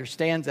manhood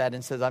understands that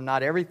and says, I'm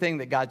not everything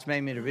that God's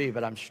made me to be,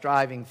 but I'm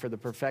striving for the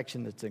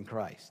perfection that's in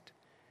Christ.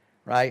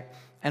 Right?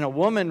 And a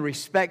woman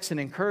respects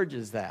and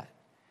encourages that.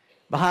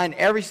 Behind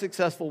every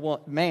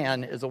successful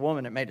man is a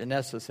woman that made it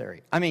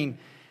necessary. I mean,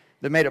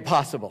 that made it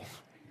possible.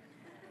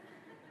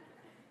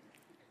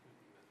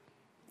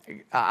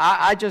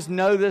 I just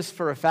know this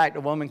for a fact.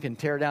 A woman can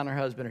tear down her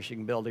husband or she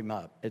can build him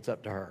up. It's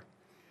up to her.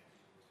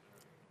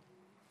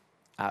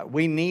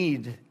 We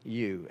need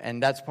you.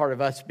 And that's part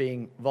of us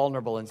being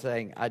vulnerable and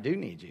saying, I do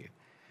need you.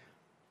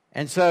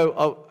 And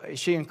so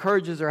she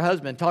encourages her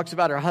husband, talks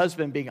about her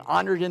husband being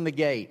honored in the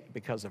gate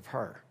because of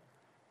her.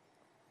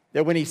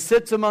 That when he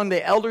sits among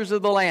the elders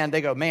of the land,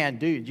 they go, man,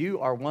 dude, you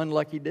are one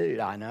lucky dude.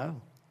 I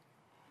know.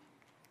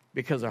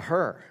 Because of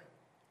her.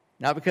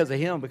 Not because of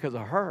him, because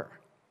of her.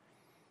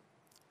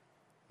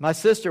 My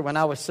sister, when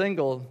I was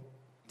single,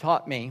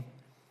 taught me,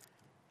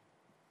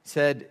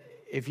 said,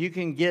 if you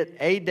can get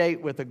a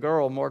date with a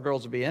girl, more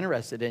girls will be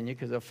interested in you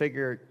because they'll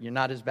figure you're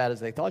not as bad as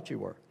they thought you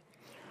were.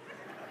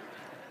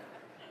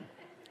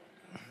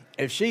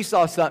 If she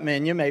saw something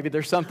in you, maybe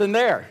there's something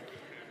there.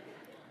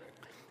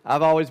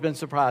 I've always been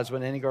surprised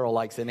when any girl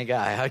likes any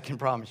guy, I can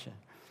promise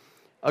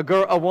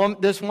you.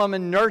 This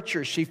woman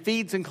nurtures, she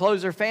feeds and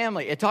clothes her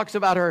family. It talks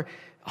about her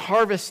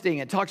harvesting.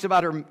 It talks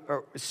about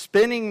her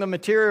spinning the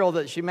material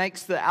that she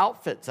makes the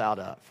outfits out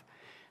of.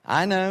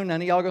 I know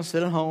none of y'all going to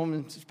sit at home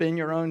and spin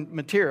your own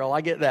material.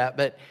 I get that.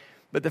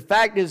 But the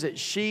fact is that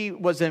she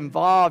was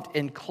involved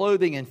in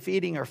clothing and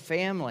feeding her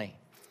family.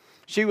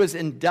 She was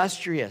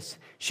industrious.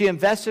 She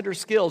invested her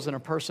skills in a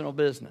personal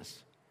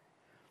business.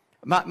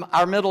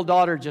 Our middle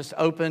daughter just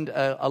opened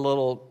a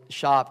little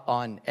shop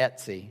on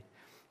Etsy,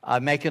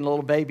 making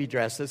little baby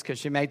dresses because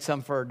she made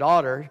some for her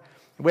daughter.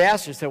 We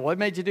asked her, said, what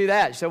made you do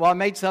that? She said, well, I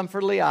made some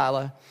for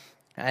Leila.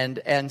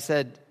 And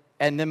said,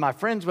 and then my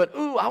friends went,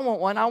 ooh, I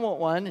want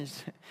one. And,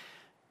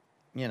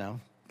 you know,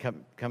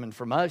 coming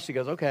from us, she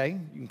goes, okay,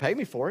 you can pay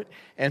me for it.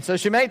 And so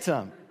she made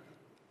some.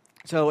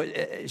 So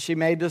she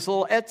made this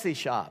little Etsy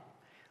shop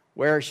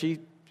where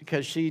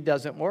because she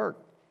doesn't work.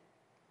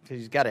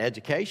 She's got an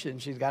education.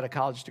 She's got a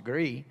college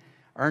degree,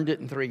 earned it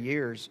in 3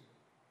 years,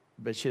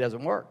 but she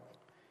doesn't work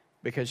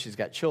because she's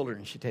got children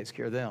and she takes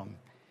care of them.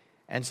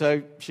 And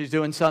so she's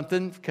doing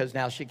something because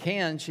now she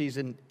can. She's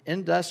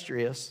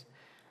industrious,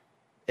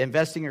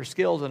 investing her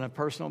skills in a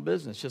personal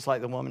business, just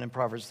like the woman in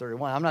Proverbs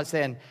 31. I'm not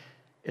saying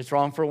it's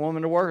wrong for a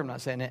woman to work. I'm not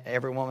saying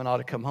every woman ought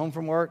to come home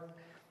from work.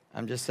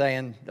 I'm just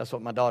saying that's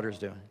what my daughter's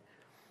doing.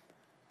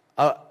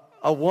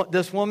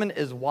 This woman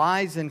is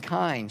wise and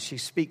kind. She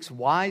speaks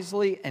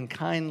wisely and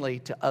kindly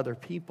to other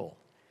people.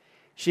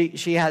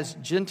 She has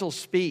gentle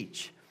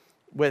speech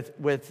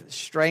with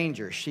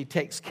strangers. She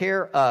takes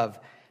care of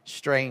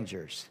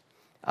strangers.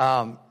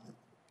 And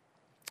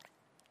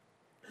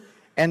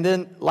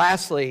then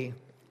lastly,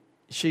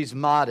 she's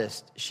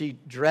modest. She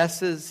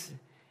dresses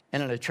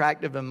in an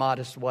attractive and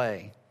modest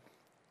way.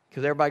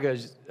 Because everybody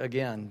goes,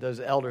 again, those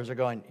elders are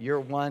going, you're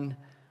one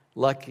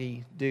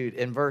lucky dude.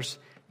 In verse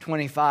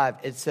 25,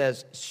 it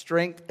says,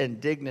 strength and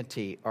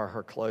dignity are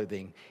her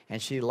clothing,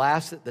 and she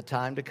laughs at the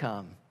time to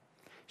come.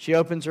 She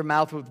opens her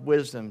mouth with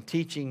wisdom,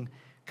 teaching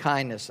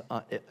kindness,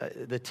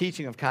 the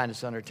teaching of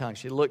kindness on her tongue.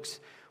 She looks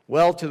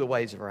well to the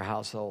ways of her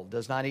household,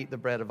 does not eat the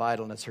bread of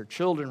idleness. Her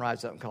children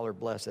rise up and call her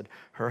blessed,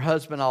 her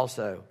husband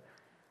also,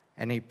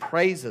 and he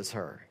praises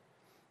her.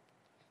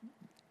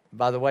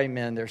 By the way,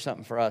 men, there's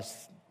something for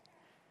us.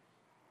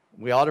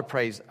 We ought to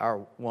praise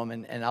our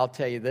woman, and I'll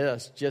tell you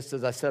this, just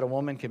as I said a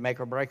woman can make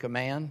or break a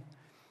man,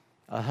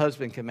 a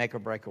husband can make or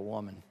break a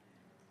woman.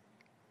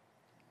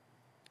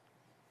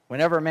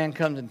 Whenever a man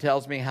comes and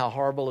tells me how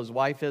horrible his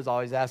wife is, I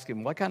always ask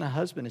him, what kind of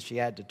husband has she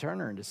had to turn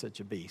her into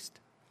such a beast?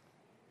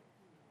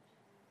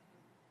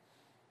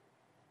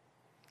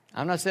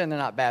 I'm not saying they're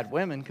not bad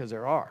women, because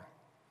there are.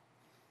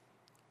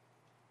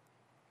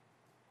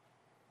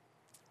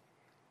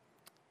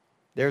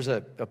 There's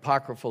an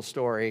apocryphal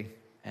story,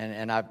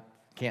 and I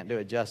can't do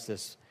it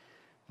justice,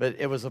 but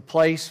it was a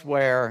place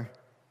where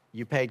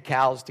you paid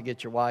cows to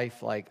get your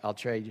wife, like, I'll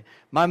trade you.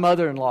 My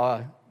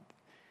mother-in-law,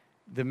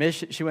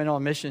 she went on a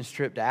missions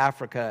trip to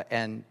Africa,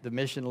 and the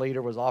mission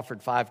leader was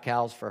offered 5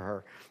 cows for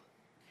her.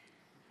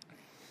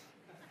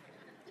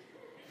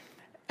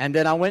 And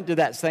then I went to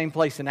that same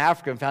place in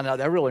Africa and found out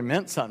that really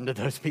meant something to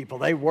those people.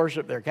 They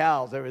worshiped their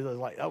cows. It was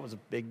like, that was a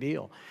big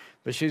deal.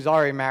 But she's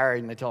already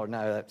married, and they told her,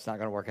 no, that's not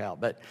going to work out.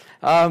 But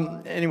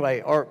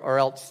anyway, or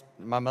else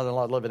my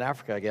mother-in-law would live in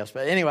Africa, I guess.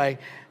 But anyway,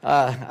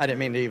 I didn't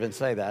mean to even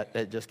say that.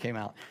 It just came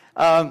out.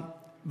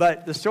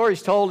 But the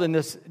story's told in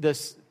this.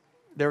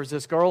 There was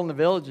this girl in the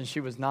village, and she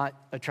was not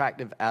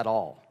attractive at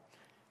all,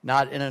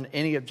 not in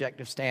any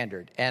objective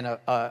standard. And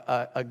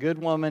a good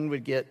woman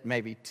would get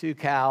maybe 2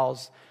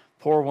 cows.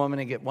 Poor woman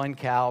would get 1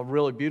 cow.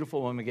 Really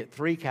beautiful woman would get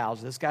 3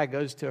 cows. This guy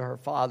goes to her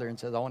father and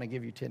says, I want to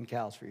give you 10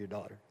 cows for your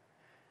daughter.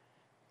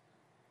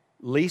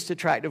 Least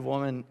attractive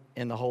woman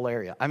in the whole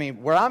area. I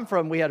mean, where I'm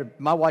from,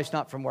 my wife's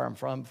not from where I'm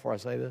from, before I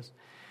say this,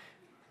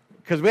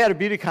 because we had a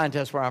beauty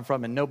contest where I'm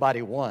from, and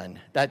nobody won.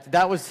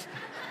 That was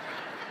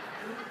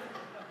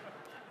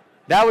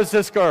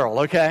this girl,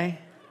 okay?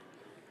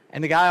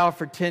 And the guy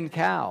offered 10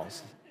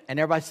 cows, and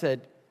everybody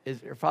said,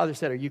 her father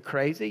said, are you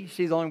crazy?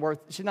 She's not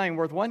even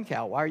worth 1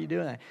 cow. Why are you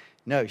doing that?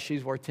 No,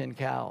 she's worth 10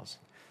 cows.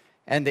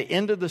 And the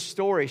end of the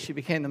story, she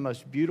became the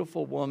most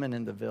beautiful woman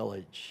in the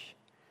village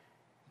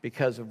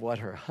because of what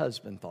her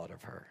husband thought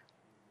of her.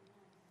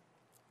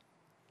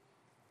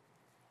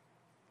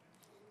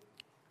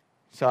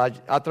 So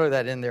I throw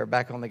that in there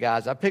back on the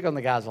guys. I pick on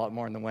the guys a lot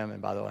more than the women,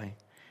 by the way.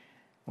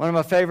 One of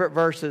my favorite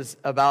verses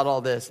about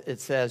all this, it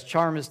says,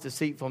 charm is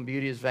deceitful and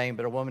beauty is vain,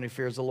 but a woman who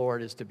fears the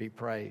Lord is to be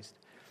praised.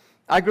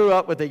 I grew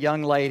up with a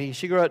young lady.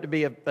 She grew up to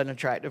be an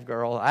attractive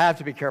girl. I have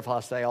to be careful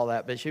I say all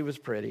that, but she was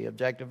pretty,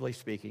 objectively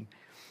speaking.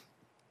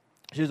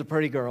 She was a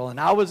pretty girl. And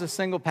I was a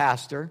single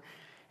pastor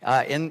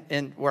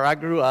in where I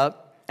grew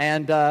up.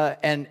 And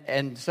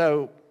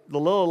so the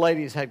little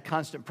ladies had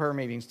constant prayer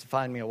meetings to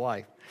find me a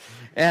wife.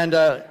 And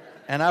I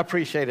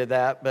appreciated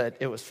that, but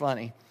it was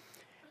funny.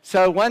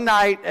 So one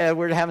night, we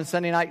were having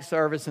Sunday night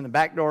service, and the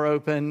back door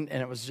opened,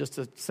 and it was just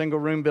a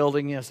single-room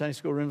building, Sunday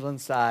school rooms on the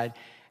side.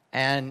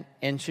 And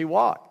she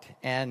walked,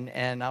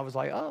 and I was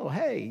like, oh,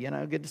 hey,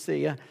 good to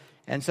see you.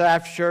 And so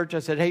after church, I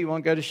said, hey, you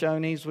want to go to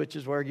Shoney's, which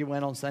is where you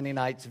went on Sunday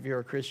nights if you were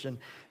a Christian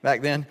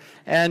back then.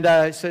 And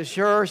I said,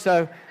 sure.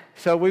 So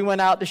we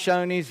went out to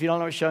Shoney's. If you don't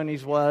know what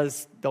Shoney's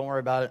was, don't worry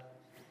about it.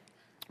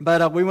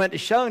 But we went to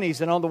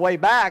Shoney's, and on the way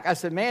back, I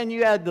said, man,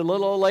 you had the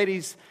little old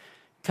lady's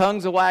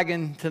tongues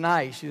a-wagging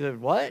tonight. She said,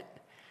 what?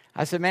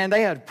 I said, man,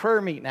 they had a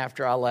prayer meeting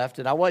after I left,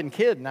 and I wasn't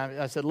kidding.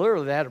 I said,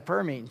 literally, they had a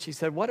prayer meeting. She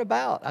said, what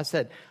about? I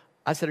said,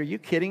 are you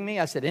kidding me?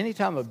 I said,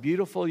 anytime a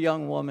beautiful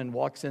young woman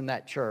walks in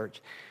that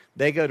church,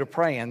 they go to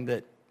praying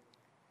that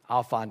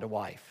I'll find a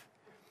wife.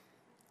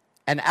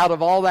 And out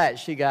of all that,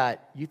 she got,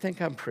 you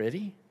think I'm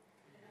pretty?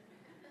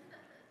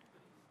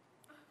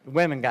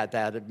 Women got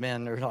that.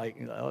 Men are like,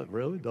 oh,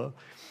 really? Duh.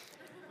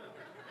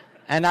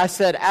 And I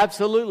said,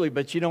 absolutely,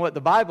 but you know what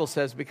the Bible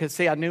says? Because,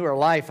 see, I knew her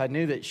life. I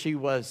knew that she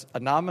was a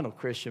nominal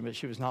Christian, but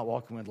she was not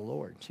walking with the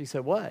Lord. She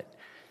said, what?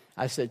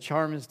 I said,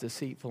 charm is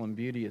deceitful and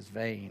beauty is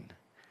vain.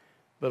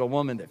 But a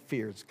woman that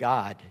fears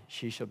God,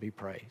 she shall be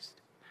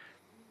praised.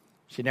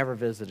 She never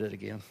visited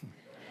again.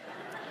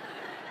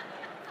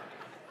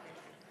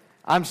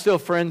 I'm still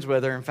friends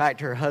with her. In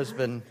fact, her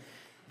husband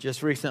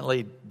just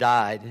recently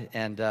died,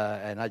 and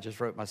I just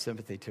wrote my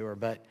sympathy to her.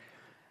 But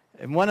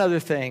and one other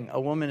thing, a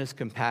woman is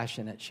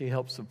compassionate. She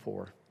helps the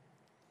poor.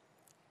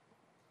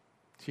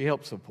 She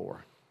helps the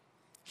poor.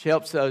 She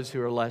helps those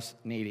who are less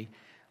needy.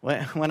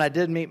 When I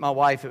did meet my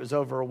wife, it was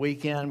over a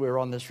weekend. We were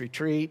on this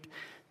retreat.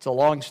 It's a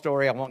long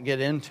story. I won't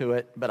get into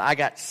it. But I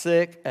got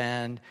sick,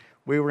 and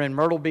we were in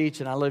Myrtle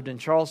Beach, and I lived in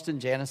Charleston.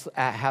 Janice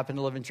happened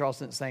to live in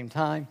Charleston at the same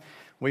time.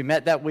 We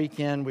met that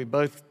weekend. We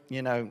both,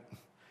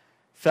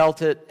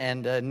 felt it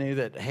and knew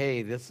that,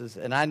 hey, this is...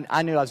 And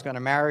I knew I was going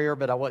to marry her,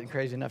 but I wasn't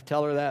crazy enough to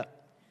tell her that.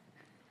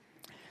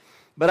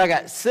 But I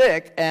got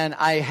sick, and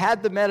I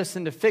had the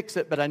medicine to fix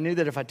it, but I knew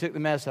that if I took the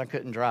medicine, I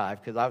couldn't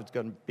drive because I was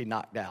going to be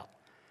knocked out.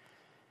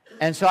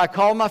 And so I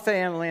called my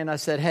family and I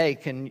said, hey,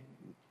 can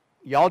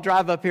y'all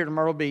drive up here to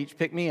Myrtle Beach,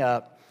 pick me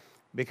up,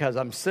 because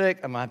I'm sick.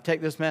 I'm going to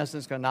take this medicine.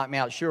 It's going to knock me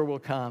out. Sure, we'll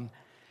come.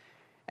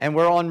 And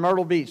we're on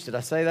Myrtle Beach. Did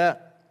I say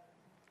that?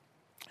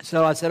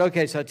 So I said,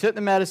 okay. So I took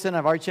the medicine.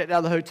 I've already checked out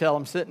of the hotel.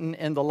 I'm sitting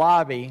in the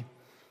lobby,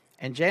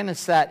 and Janice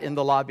sat in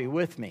the lobby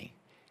with me.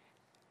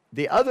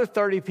 The other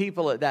 30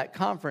 people at that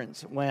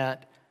conference went,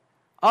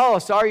 oh,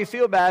 sorry you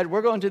feel bad.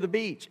 We're going to the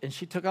beach. And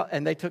she took off,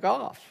 and they took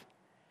off.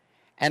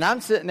 And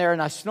I'm sitting there,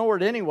 and I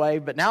snored anyway,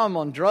 but now I'm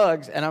on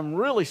drugs, and I'm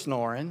really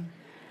snoring.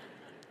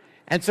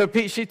 And so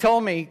she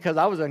told me, because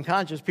I was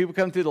unconscious, people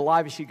come through the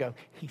lobby, she'd go,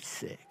 he's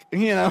sick,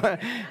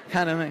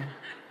 kind of thing.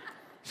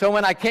 So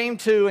when I came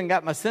to and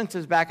got my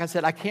senses back, I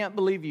said, I can't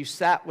believe you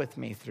sat with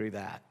me through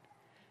that.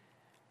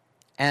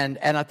 And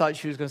I thought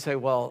she was going to say,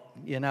 well,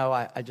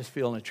 I just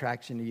feel an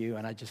attraction to you,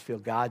 and I just feel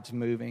God's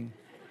moving.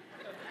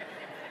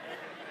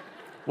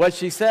 What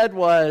she said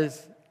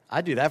was,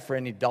 I do that for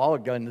any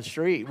dog in the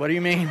street. What do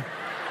you mean?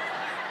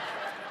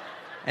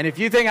 And if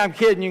you think I'm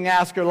kidding, you can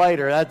ask her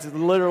later. That's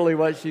literally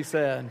what she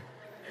said.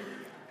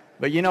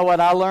 But you know what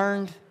I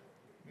learned?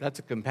 That's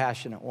a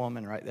compassionate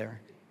woman right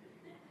there.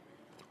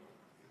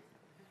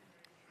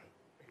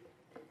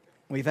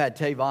 We've had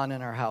Tavon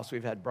in our house.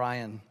 We've had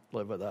Brian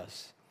live with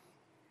us.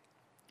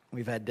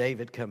 We've had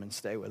David come and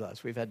stay with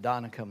us. We've had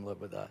Donna come live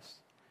with us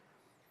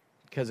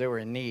because they were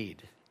in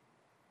need.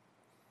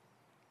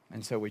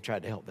 And so we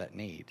tried to help that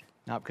need.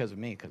 Not because of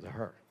me, because of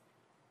her.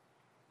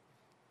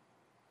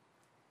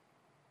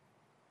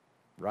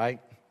 Right?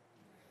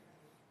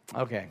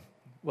 Okay.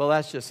 Well,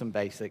 that's just some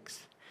basics.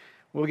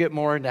 We'll get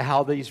more into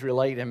how these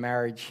relate in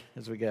marriage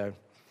as we go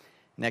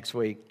next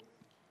week.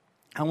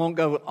 I won't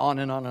go on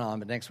and on and on,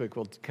 but next week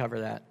we'll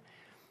cover that.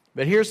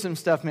 But here's some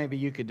stuff maybe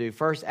you could do.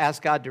 First,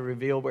 ask God to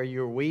reveal where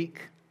you're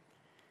weak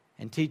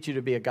and teach you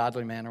to be a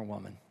godly man or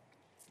woman.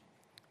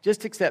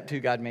 Just accept who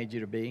God made you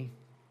to be.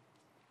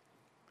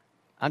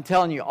 I'm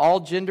telling you, all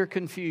gender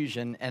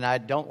confusion, and I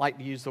don't like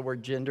to use the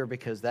word gender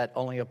because that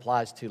only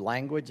applies to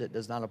language. It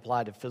does not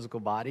apply to physical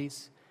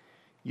bodies.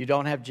 You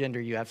don't have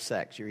gender, you have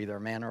sex. You're either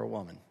a man or a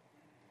woman.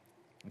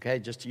 Okay,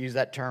 just to use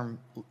that term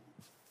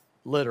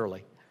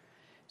literally.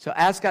 So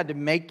ask God to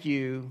make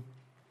you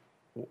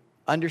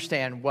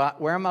understand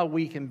where am I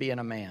weak in being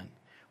a man?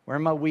 Where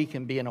am I weak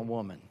in being a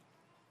woman?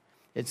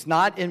 It's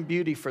not in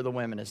beauty for the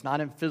women. It's not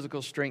in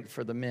physical strength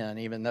for the men,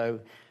 even though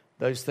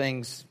those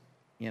things,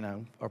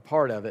 are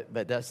part of it,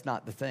 but that's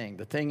not the thing.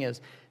 The thing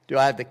is, do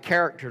I have the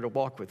character to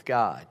walk with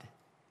God?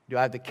 Do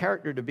I have the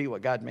character to be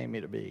what God made me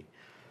to be?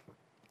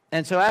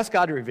 And so ask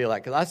God to reveal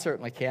that, because I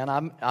certainly can.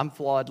 I'm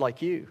flawed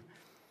like you.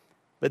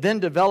 But then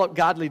develop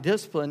godly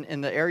discipline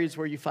in the areas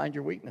where you find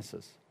your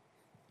weaknesses.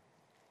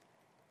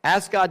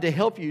 Ask God to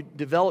help you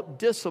develop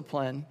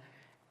discipline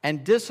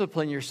and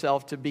discipline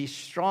yourself to be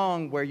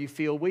strong where you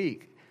feel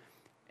weak.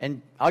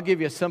 And I'll give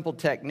you a simple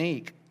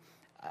technique.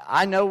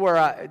 I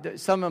know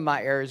some of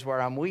my areas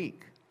where I'm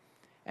weak.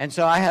 And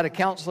so I had a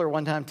counselor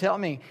one time tell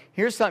me,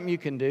 here's something you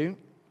can do.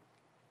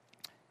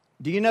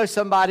 Do you know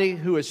somebody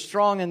who is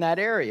strong in that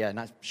area? And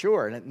I'm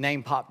sure, and a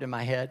name popped in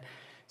my head.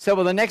 So,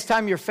 well, the next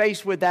time you're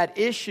faced with that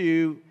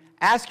issue,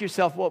 ask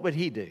yourself, what would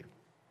he do?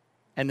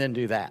 And then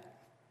do that.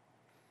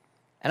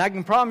 And I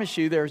can promise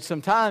you there are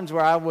some times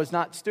where I was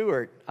not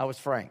Stuart, I was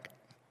Frank.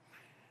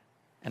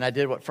 And I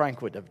did what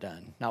Frank would have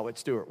done, not what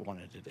Stuart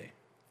wanted to do.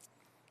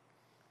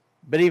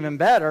 But even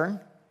better,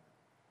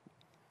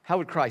 how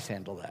would Christ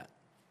handle that?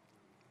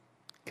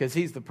 Because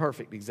he's the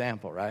perfect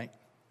example, right?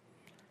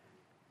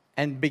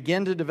 And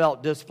begin to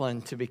develop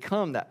discipline to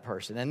become that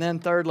person. And then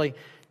thirdly,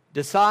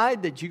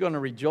 decide that you're going to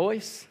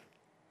rejoice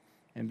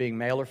in being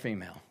male or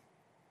female.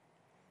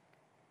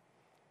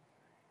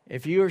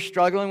 If you are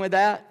struggling with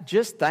that,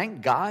 just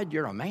thank God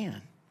you're a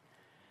man.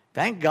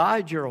 Thank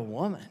God you're a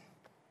woman.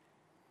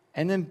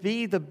 And then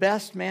be the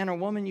best man or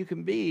woman you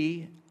can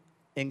be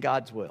in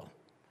God's will.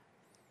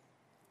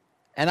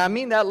 And I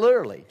mean that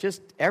literally,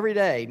 just every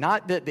day.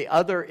 Not that the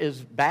other is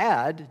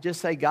bad.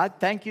 Just say, God,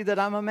 thank you that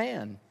I'm a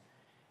man.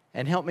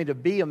 And help me to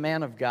be a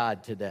man of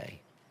God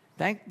today.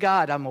 Thank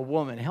God I'm a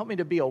woman. Help me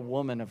to be a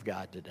woman of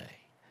God today.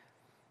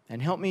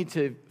 And help me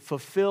to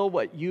fulfill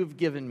what you've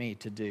given me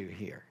to do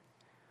here.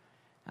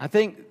 I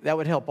think that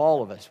would help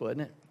all of us,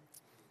 wouldn't it?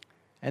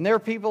 And there are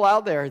people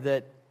out there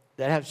that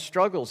have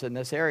struggles in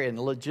this area, and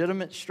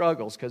legitimate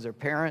struggles because their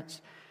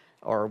parents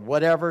or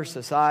whatever,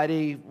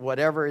 society,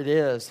 whatever it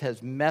is,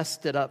 has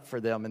messed it up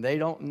for them, and they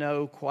don't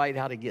know quite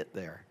how to get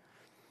there.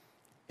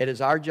 It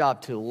is our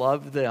job to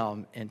love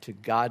them into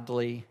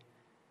godly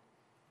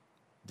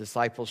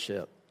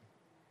discipleship.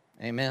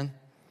 Amen?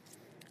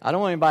 I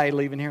don't want anybody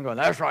leaving here and going,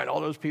 that's right, all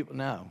those people.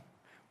 No.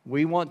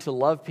 We want to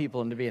love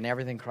people and to be in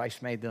everything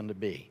Christ made them to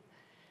be.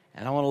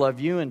 And I want to love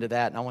you into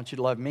that, and I want you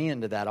to love me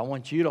into that. I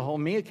want you to hold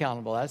me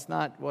accountable. That's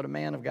not what a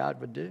man of God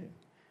would do.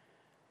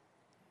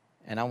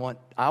 And I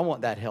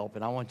want that help,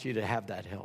 and I want you to have that help.